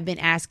 I've been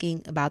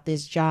asking about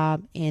this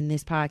job and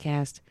this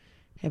podcast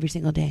every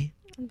single day.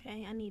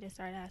 Okay, I need to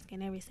start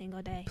asking every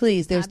single day.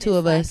 Please, there's 2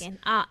 of us.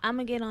 I'm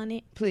going to get on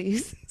it.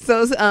 Please.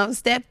 So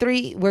step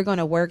 3, we're going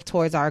to work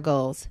towards our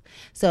goals.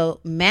 So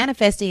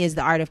manifesting is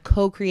the art of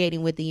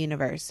co-creating with the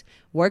universe.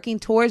 Working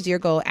towards your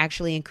goal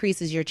actually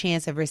increases your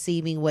chance of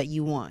receiving what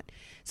you want.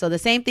 So the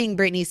same thing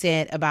Brittany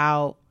said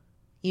about,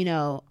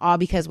 all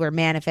because we're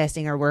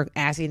manifesting or we're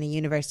asking the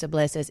universe to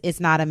bless us.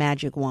 It's not a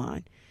magic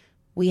wand.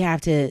 We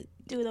have to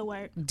do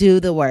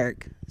the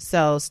work.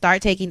 So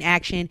start taking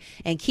action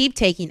and keep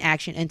taking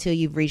action until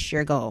you've reached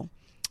your goal.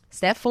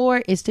 Step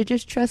 4 is to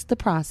just trust the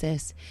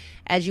process.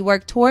 As you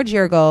work towards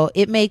your goal,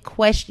 you may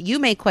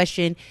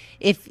question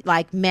if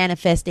like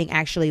manifesting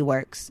actually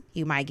works.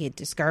 You might get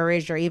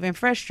discouraged or even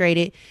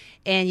frustrated,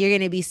 and you're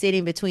going to be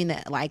sitting between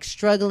the like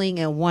struggling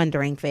and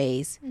wondering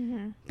phase.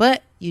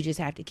 But you just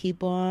have to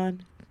keep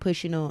on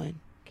pushing on.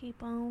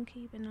 Keep on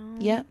keeping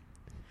on. Yep.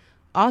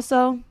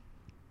 Also,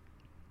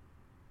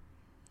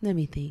 let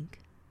me think.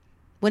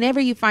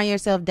 Whenever you find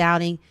yourself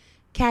doubting,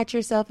 catch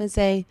yourself and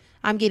say,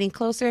 I'm getting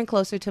closer and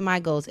closer to my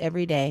goals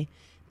every day.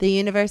 The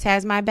universe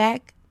has my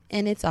back,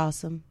 and it's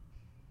awesome.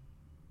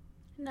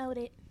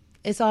 Noted.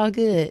 It's all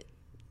good.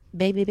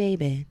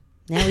 Baby.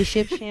 Now we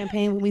ship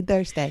champagne when we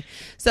thirsty.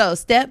 So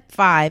step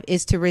 5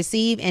 is to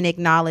receive and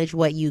acknowledge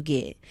what you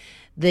get.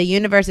 The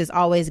universe is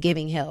always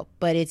giving help,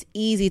 but it's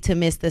easy to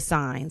miss the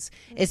signs,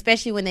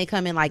 especially when they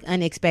come in like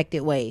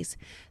unexpected ways.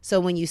 So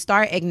when you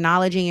start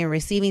acknowledging and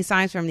receiving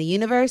signs from the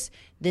universe,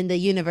 then the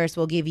universe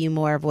will give you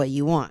more of what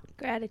you want.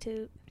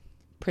 Gratitude.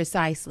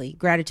 Precisely.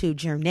 Gratitude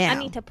journal. I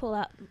need to pull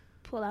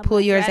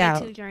yours out.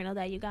 Gratitude journal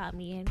that you got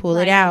me in. Pull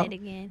it out. It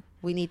again.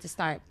 We need to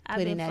start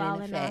putting that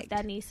in effect.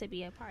 That needs to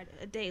be a part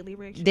of a daily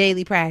ritual.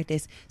 Daily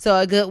practice. So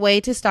a good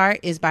way to start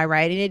is by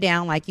writing it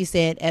down, like you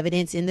said,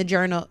 evidence in the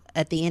journal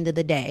at the end of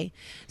the day.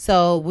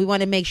 So we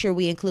want to make sure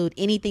we include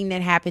anything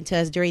that happened to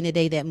us during the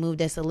day that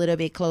moved us a little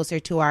bit closer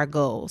to our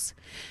goals.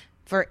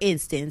 For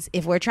instance,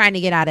 if we're trying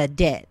to get out of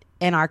debt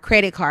and our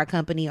credit card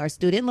company or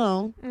student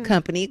loan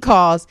company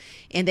calls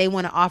and they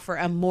want to offer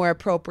a more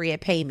appropriate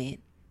payment,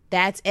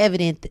 that's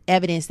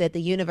evidence that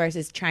the universe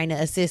is trying to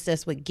assist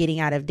us with getting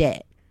out of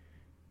debt.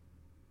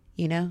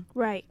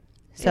 Right.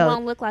 So it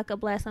won't look like a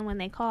blessing when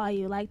they call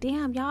you. Like,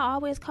 damn, y'all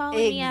always calling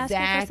me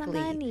asking for some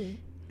money.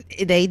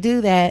 They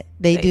do that.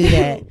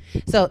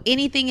 So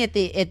anything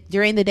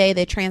during the day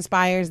that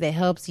transpires that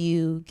helps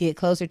you get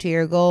closer to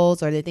your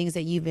goals or the things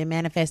that you've been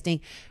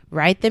manifesting,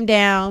 write them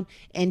down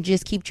and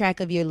just keep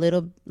track of your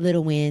little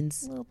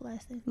wins.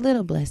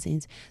 Little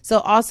blessings. So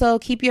also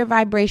keep your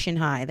vibration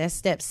high. That's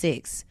step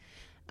 6.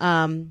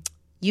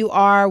 You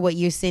are what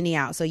you're sending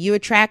out. So you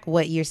attract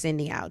what you're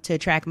sending out. To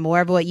attract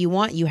more of what you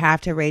want, you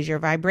have to raise your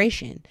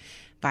vibration.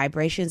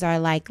 Vibrations are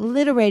like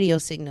little radio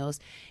signals.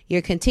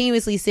 You're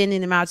continuously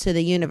sending them out to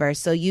the universe.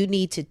 So you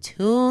need to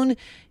tune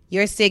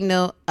your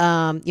signal,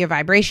 your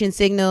vibration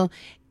signal,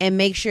 and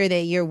make sure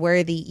that you're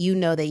worthy. You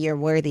know that you're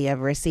worthy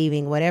of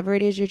receiving whatever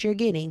it is that you're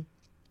getting.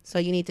 So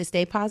you need to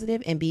stay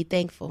positive and be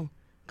thankful.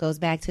 Goes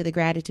back to the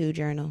gratitude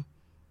journal.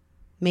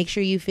 Make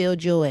sure you feel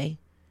joy.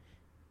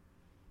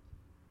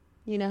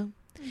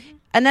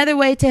 Another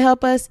way to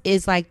help us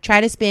is like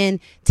try to spend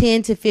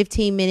 10 to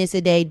 15 minutes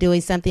a day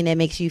doing something that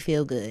makes you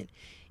feel good.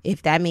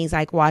 If that means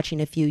like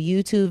watching a few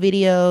YouTube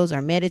videos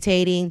or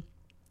meditating,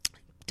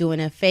 doing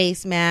a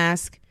face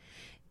mask,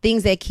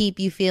 things that keep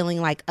you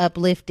feeling like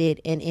uplifted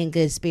and in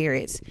good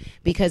spirits.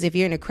 Because if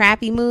you're in a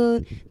crappy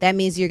mood, that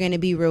means you're going to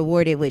be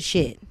rewarded with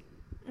shit.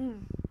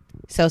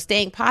 So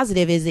staying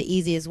positive is the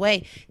easiest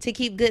way to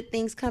keep good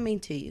things coming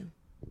to you.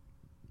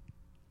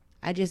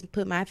 I just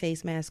put my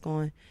face mask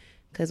on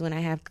because when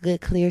I have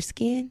good, clear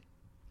skin,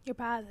 you're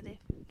positive.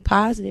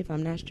 Positive.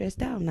 I'm not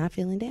stressed out. I'm not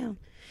feeling down.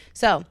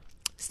 So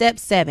step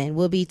 7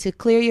 will be to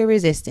clear your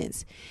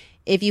resistance.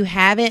 If you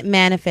haven't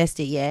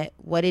manifested yet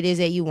what it is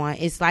that you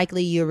want, it's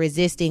likely you're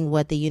resisting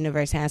what the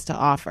universe has to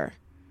offer.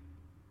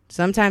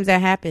 Sometimes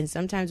that happens.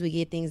 Sometimes we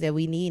get things that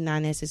we need,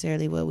 not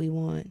necessarily what we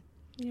want.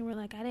 And we're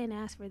like, I didn't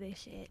ask for this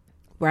shit.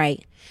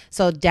 Right.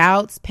 So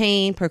doubts,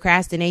 pain,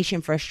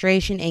 procrastination,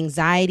 frustration,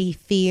 anxiety,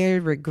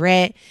 fear,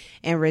 regret,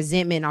 and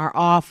resentment are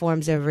all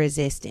forms of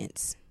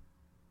resistance.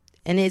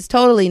 And it's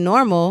totally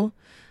normal.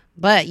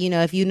 But,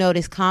 if you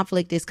notice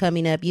conflict is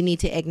coming up, you need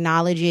to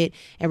acknowledge it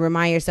and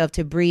remind yourself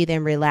to breathe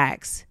and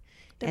relax.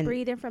 And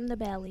breathing from the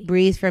belly.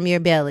 Breathe from your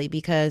belly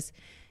because,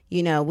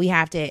 we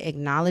have to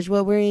acknowledge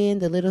what we're in,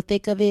 the little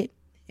thick of it,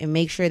 and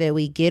make sure that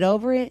we get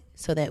over it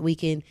so that we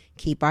can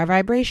keep our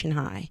vibration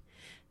high.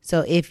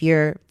 So if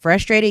you're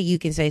frustrated, you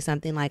can say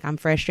something like, I'm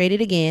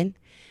frustrated again.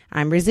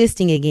 I'm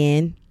resisting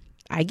again.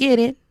 I get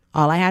it.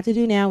 All I have to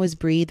do now is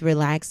breathe,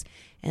 relax,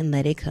 and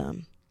let it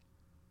come.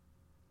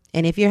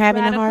 And if you're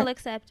having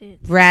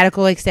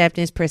radical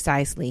acceptance,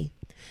 precisely.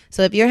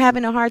 So if you're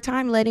having a hard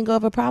time letting go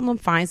of a problem,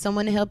 find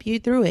someone to help you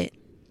through it.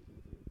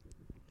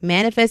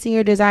 Manifesting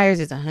your desires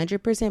is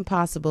 100%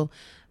 possible,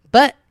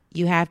 but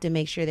you have to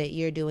make sure that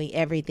you're doing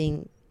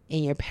everything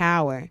in your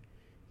power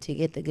to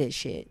get the good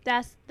shit.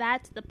 That's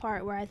the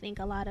part where I think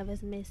a lot of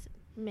us miss.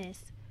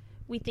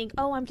 We think,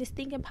 oh, I'm just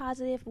thinking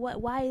positive.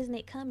 Why isn't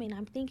it coming?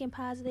 I'm thinking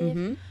positive.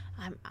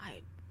 Mm-hmm.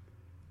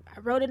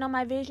 I wrote it on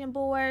my vision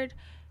board.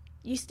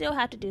 You still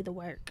have to do the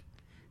work.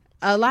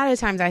 A lot of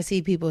times I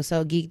see people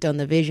so geeked on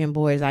the vision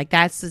boards. Like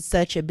that's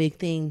such a big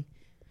thing.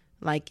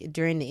 Like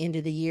during the end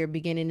of the year,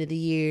 beginning of the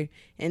year.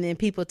 And then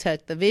people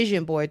tuck the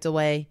vision boards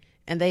away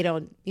and they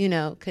don't,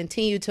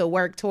 continue to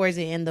work towards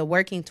it. And the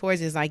working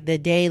towards it is like the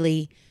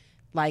daily,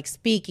 like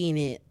speaking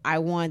it. I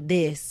want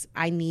this.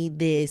 I need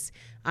this.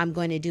 I'm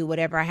going to do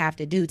whatever I have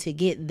to do to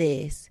get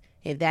this.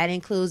 If that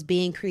includes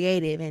being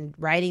creative and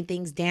writing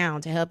things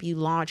down to help you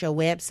launch a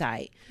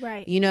website.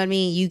 Right. You know what I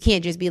mean? You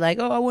can't just be like,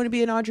 oh, I want to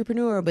be an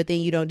entrepreneur, but then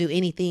you don't do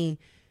anything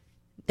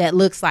that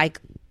looks like,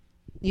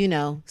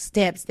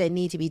 steps that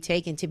need to be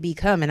taken to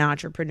become an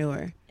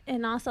entrepreneur.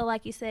 And also,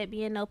 like you said,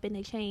 being open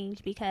to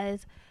change,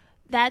 because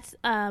that's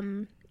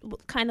kind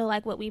of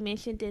like what we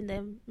mentioned in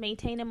the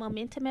Maintaining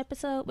Momentum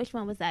episode. Which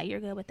one was that?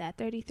 You're good with that?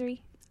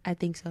 33? I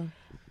think so.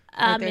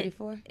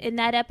 34? In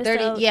that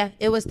episode. 30, yeah,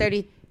 it was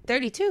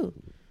 32.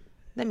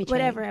 Let me check.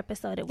 Whatever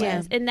episode it was.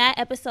 Yeah. In that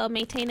episode,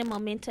 Maintaining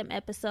Momentum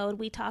episode,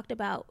 we talked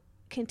about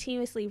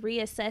continuously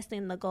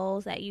reassessing the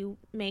goals that you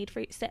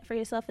set for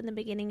yourself in the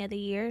beginning of the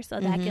year.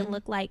 So that can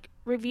look like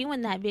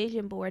reviewing that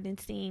vision board and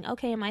seeing,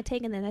 okay, am I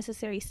taking the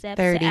necessary steps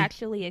to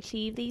actually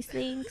achieve these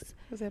things? It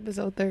was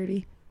episode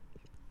 30.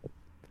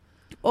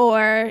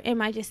 Or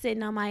am I just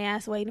sitting on my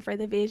ass waiting for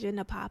the vision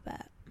to pop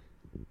up?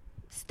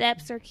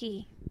 Steps are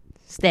key.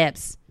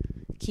 Steps.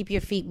 Keep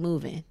your feet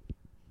moving.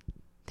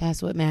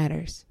 That's what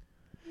matters.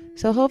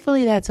 So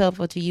hopefully that's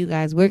helpful to you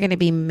guys. We're going to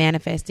be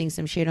manifesting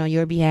some shit on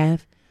your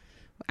behalf.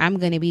 I'm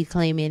going to be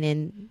claiming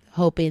and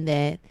hoping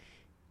that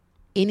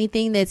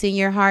anything that's in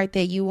your heart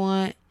that you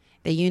want,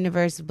 the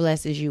universe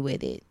blesses you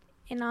with it.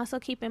 And also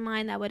keep in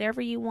mind that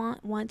whatever you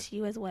want wants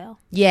you as well.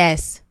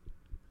 Yes.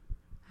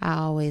 I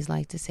always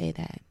like to say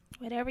that.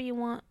 Whatever you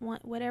want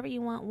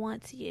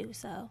wants you.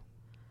 So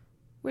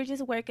we're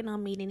just working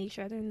on meeting each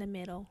other in the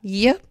middle.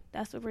 Yep.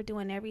 That's what we're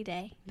doing every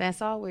day.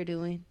 That's all we're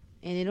doing.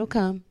 And it'll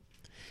come.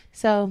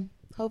 So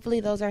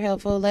hopefully those are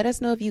helpful. Let us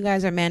know if you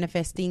guys are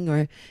manifesting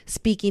or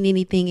speaking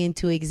anything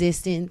into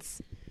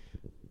existence.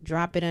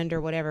 Drop it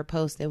under whatever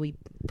post that we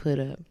put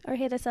up. Or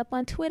hit us up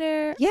on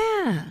Twitter.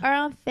 Yeah. Or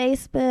on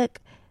Facebook.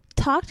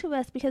 Talk to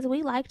us because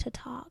we like to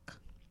talk.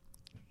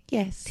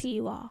 Yes. To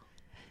you all.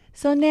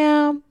 So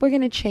now we're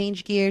going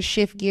to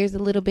shift gears a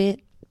little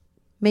bit.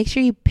 Make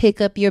sure you pick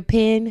up your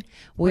pen.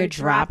 We're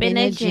dropping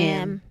a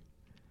gem.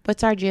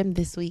 What's our gem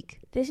this week?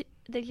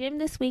 The gem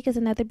this week is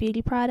another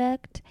beauty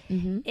product.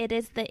 Mm-hmm. It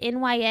is the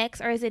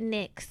NYX, or is it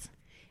NYX?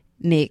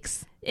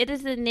 NYX. It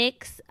is the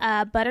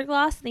NYX Butter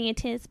Gloss, the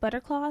Intense Butter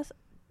Gloss.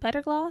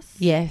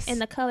 Yes. In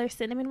the color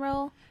Cinnamon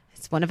Roll.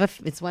 It's one of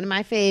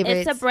my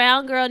favorites. It's a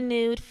brown girl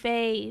nude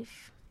fave.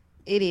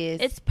 It is.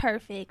 It's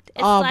perfect.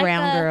 It's all like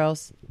brown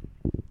girls.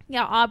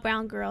 Yeah, all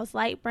brown girls.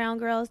 Light brown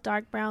girls,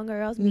 dark brown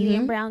girls,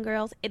 medium brown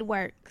girls. It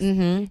works.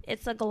 Mm-hmm.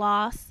 It's a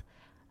gloss.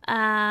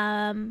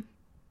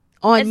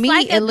 On me,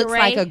 like it looks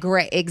like a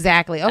gray.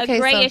 Exactly. Okay, a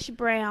grayish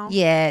brown.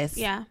 Yes.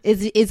 Yeah.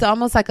 It's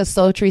almost like a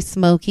sultry,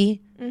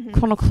 smoky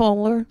kind of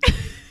color.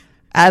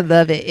 I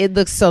love it. It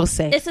looks so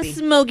sexy. It's a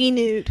smoky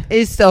nude.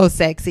 It's so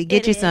sexy.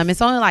 Get you some.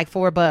 It's only like $4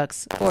 or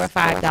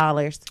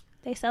 $5.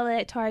 They sell it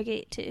at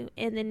Target too,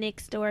 in the Nick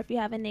store. If you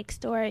have a Nick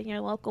store in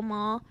your local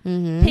mall,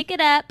 Mm-hmm. pick it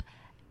up.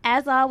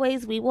 As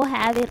always, we will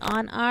have it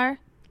on our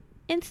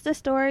Insta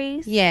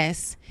stories.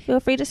 Yes. Feel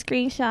free to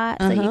screenshot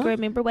so you Uh-huh. can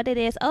remember what it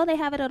is. Oh, they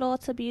have it at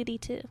Ulta Beauty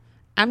too.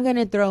 I'm going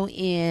to throw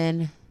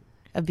in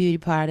a beauty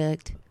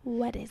product.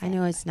 What is it? I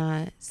know it's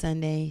not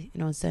Sunday.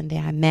 On Sunday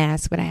I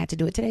mask, but I had to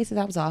do it today since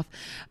I was off.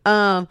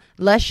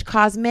 Lush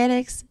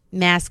Cosmetics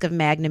Mask of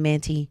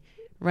Magnamenti.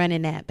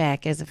 Running that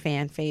back as a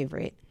fan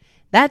favorite.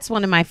 That's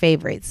one of my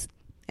favorites.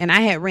 And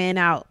I had ran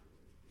out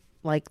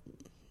like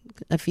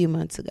a few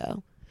months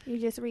ago. You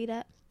just read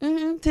up.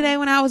 Today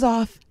when I was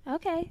off.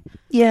 Okay.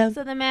 Yeah.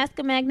 So the Mask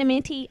of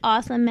Magnamenti,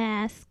 awesome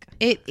mask.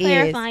 It is.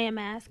 Clarifying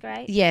mask,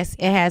 right? Yes,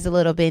 it has a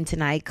little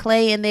bentonite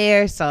clay in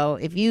there. So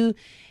if you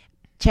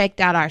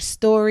checked out our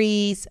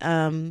stories,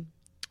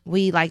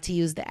 we like to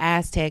use the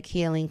Aztec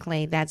healing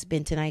clay. That's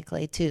bentonite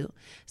clay too.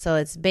 So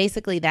it's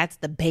basically, that's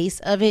the base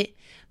of it,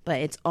 but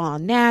it's all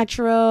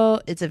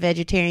natural. It's a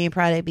vegetarian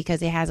product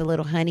because it has a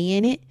little honey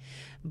in it,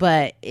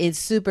 but it's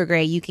super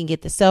great. You can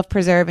get the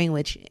self-preserving,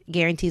 which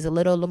guarantees a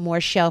little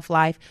more shelf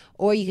life,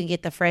 or you can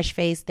get the fresh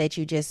face that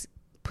you just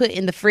put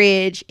in the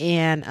fridge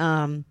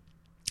and,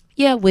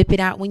 whip it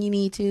out when you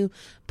need to,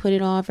 put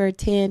it on for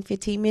 10,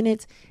 15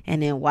 minutes,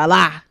 and then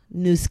voila,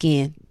 new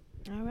skin.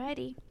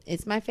 Alrighty.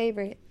 It's my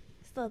favorite.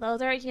 So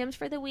those are our gems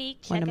for the week.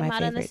 One Check of them my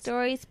out on the favorites.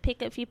 stories.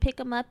 If you pick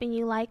them up and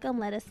you like them,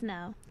 let us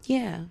know.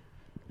 Yeah.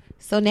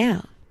 So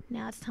now,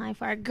 Now it's time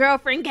for our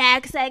girlfriend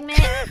gag segment.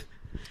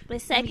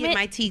 This let me get segment,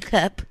 my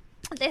teacup.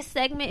 this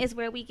segment is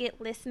where we get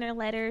listener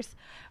letters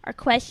or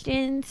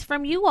questions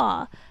from you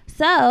all.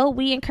 So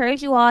we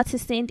encourage you all to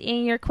send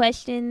in your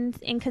questions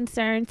and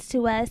concerns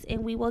to us,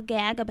 and we will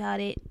gag about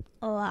it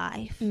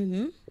live.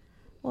 Mm-hmm.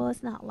 Well,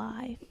 it's not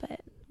live,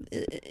 but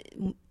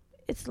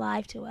it's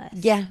live to us.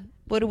 Yeah.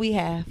 What do we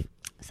have?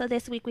 So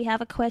this week we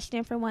have a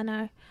question from one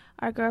of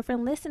our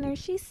girlfriend listeners.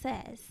 She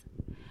says,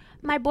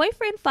 my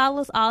boyfriend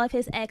follows all of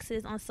his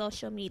exes on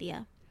social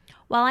media.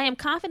 While I am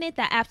confident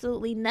that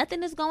absolutely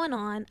nothing is going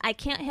on, I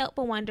can't help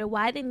but wonder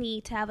why the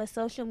need to have a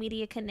social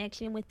media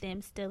connection with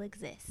them still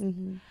exists.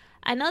 Mm-hmm.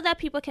 I know that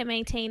people can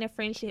maintain a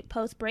friendship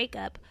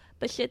post-breakup,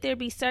 but should there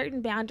be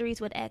certain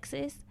boundaries with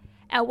exes?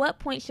 At what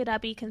point should I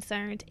be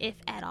concerned, if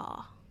at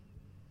all?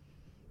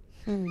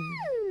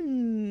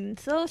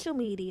 Social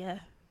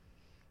media.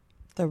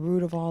 The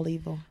root of all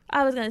evil.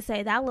 I was going to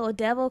say that little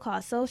devil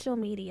called social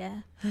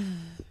media.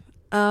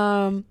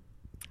 I've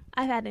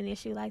had an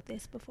issue like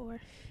this before.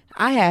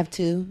 I have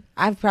too.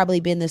 I've probably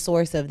been the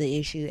source of the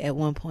issue at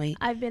one point.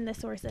 I've been the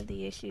source of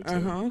the issue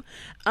too.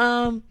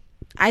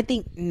 I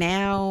think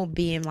now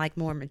being like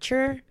more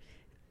mature,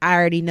 I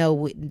already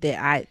know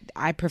that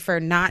I prefer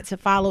not to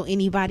follow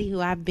anybody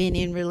who I've been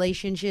in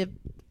relationship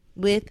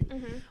with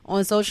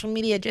on social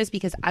media, just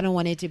because I don't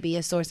want it to be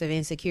a source of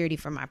insecurity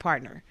for my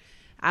partner.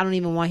 I don't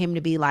even want him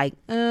to be like,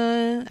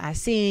 I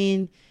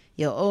seen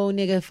your old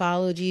nigga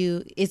followed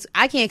you.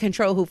 I can't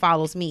control who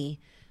follows me,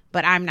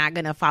 but I'm not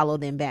going to follow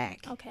them back.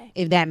 Okay.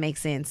 If that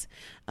makes sense.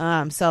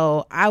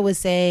 So I would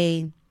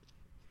say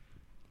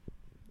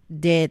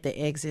dead the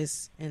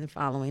exes and the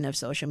following of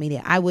social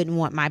media. I wouldn't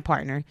want my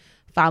partner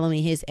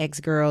following his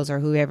ex-girls or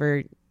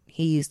whoever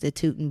he used to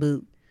toot and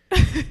boot.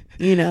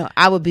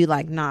 I would be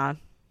like, nah.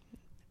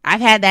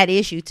 I've had that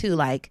issue too.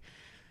 Like,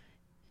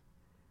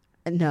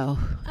 no.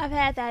 I've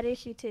had that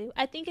issue too.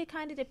 I think it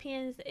kind of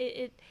depends.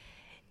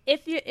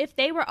 If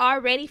they were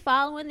already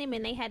following them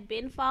and they had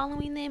been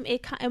following them,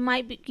 it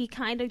might be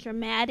kind of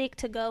dramatic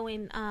to go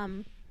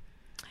and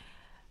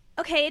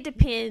okay, it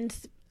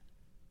depends,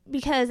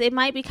 because it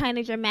might be kind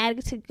of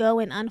dramatic to go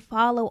and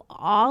unfollow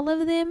all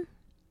of them.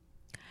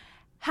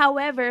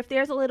 However, if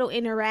there's a little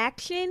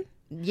interaction,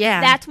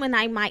 that's when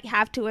I might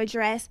have to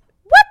address,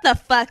 what the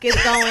fuck is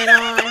going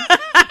on?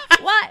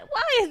 Why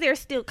is there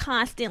still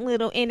constant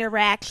little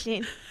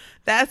interaction?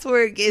 That's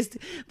where it gets.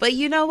 But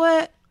you know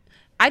what?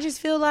 I just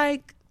feel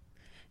like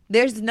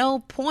there's no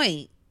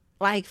point,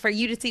 like, for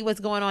you to see what's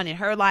going on in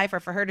her life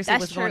or for her to see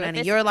what's going on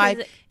in your life.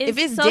 If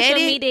it's social dead,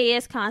 media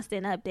is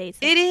constant updates.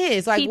 It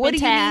is. Like, what do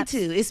tabs.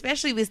 you need to?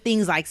 Especially with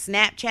things like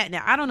Snapchat.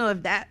 Now, I don't know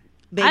if that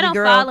baby I don't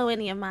girl. follow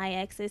any of my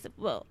exes.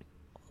 Well,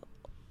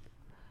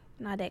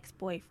 not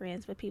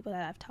ex-boyfriends, but people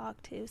that I've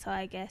talked to. So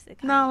I guess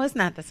it No, it's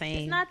not the same.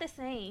 It's not the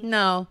same.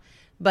 No.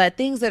 But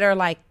things that are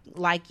like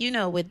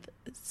with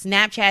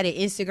Snapchat and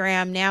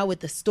Instagram now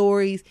with the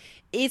stories,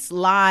 it's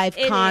live,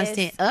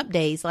 constant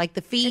updates. Like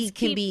the feed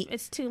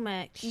it's too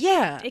much.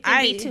 Yeah. It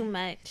can be too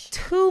much.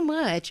 Too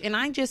much. And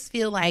I just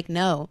feel like,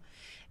 no,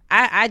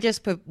 I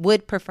just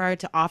would prefer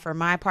to offer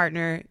my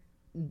partner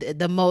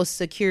the most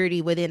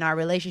security within our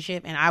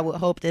relationship. And I would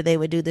hope that they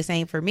would do the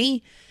same for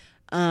me.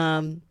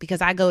 Because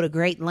I go to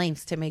great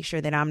lengths to make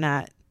sure that I'm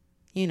not,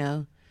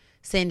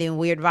 sending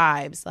weird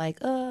vibes like,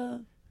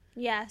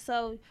 Yeah,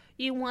 so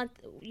you want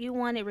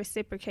it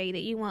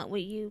reciprocated. You want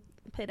what you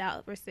put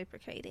out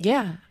reciprocated.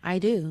 Yeah, I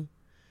do.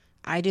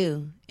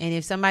 And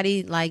if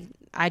somebody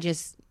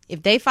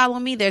if they follow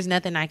me, there's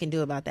nothing I can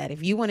do about that.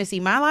 If you want to see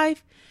my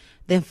life,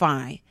 then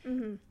fine.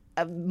 Mm-hmm.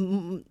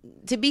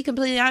 to be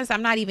completely honest,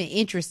 I'm not even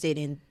interested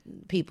in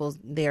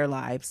their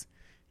lives.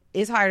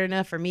 It's hard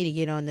enough for me to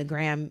get on the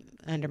gram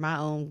under my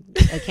own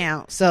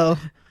account. So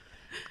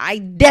I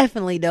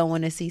definitely don't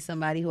want to see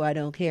somebody who I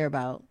don't care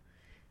about.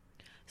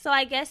 So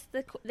I guess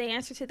the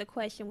answer to the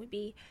question would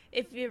be,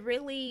 if it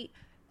really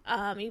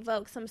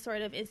evokes some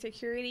sort of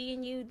insecurity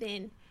in you,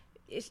 then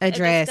a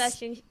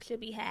discussion should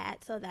be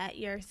had so that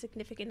your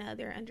significant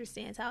other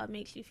understands how it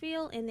makes you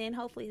feel, and then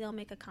hopefully they'll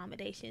make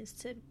accommodations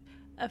to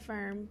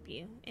affirm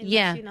you and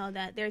let you know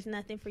that there's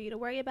nothing for you to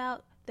worry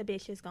about. The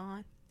bitch is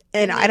gone.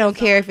 And I don't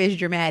care if it's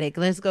dramatic.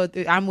 Let's go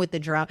through. I'm with the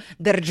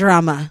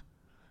drama.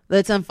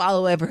 Let's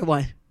unfollow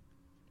everyone.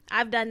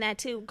 I've done that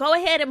too. Go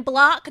ahead and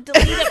block,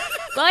 delete it.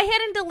 Go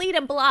ahead and delete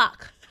and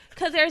block,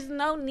 because there's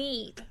no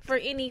need for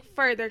any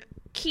further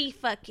key.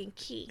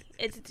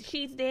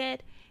 She's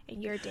dead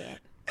and you're dead.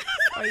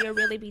 Or you'll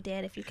really be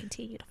dead if you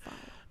continue to follow.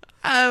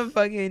 I'm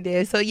fucking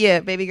dead. So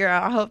yeah, baby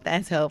girl, I hope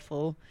that's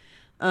helpful.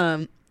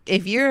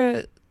 If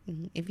you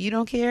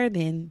don't care,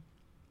 then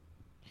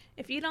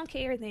if you don't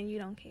care, then you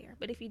don't care.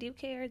 But if you do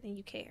care, then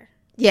you care.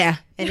 Yeah,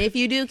 and if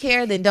you do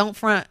care, then don't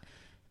front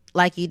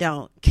like you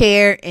don't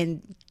care,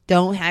 and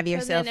don't have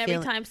yourself. Then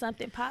every time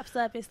something pops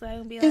up, it's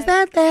like, be like, is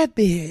that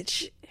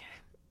bitch?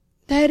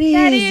 That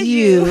is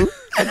you.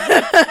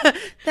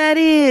 That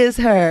is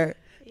her.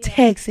 Yeah.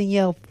 Texting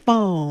your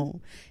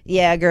phone.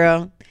 Yeah,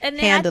 girl. And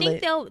then I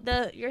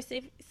think your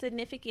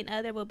significant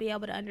other will be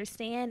able to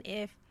understand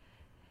if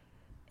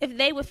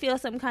they would feel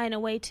some kind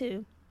of way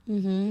too.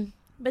 Mm-hmm.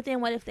 But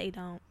then what if they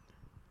don't?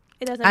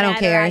 It doesn't matter. I don't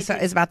care.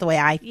 It's about the way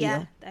I feel.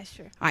 Yeah, that's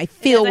true. I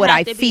feel what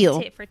I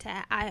feel. Tit for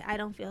tat. I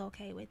don't feel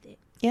okay with it.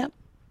 Yep.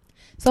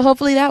 So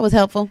hopefully that was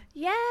helpful.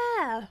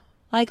 Yeah.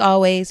 Like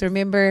always,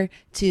 remember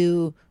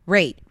to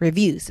rate,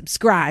 review,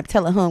 subscribe,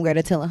 tell a homegirl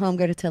to tell a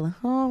homegirl to tell a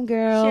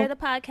homegirl. Share the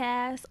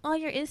podcast on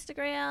your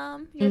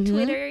Instagram, your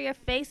Twitter, your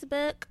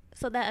Facebook,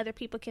 so that other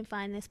people can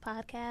find this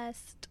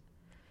podcast.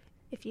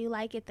 If you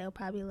like it, they'll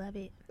probably love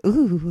it.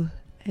 Ooh,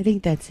 I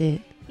think that's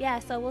it. Yeah,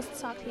 so we'll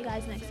talk to you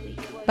guys next week.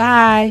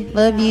 Bye.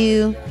 Love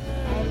you.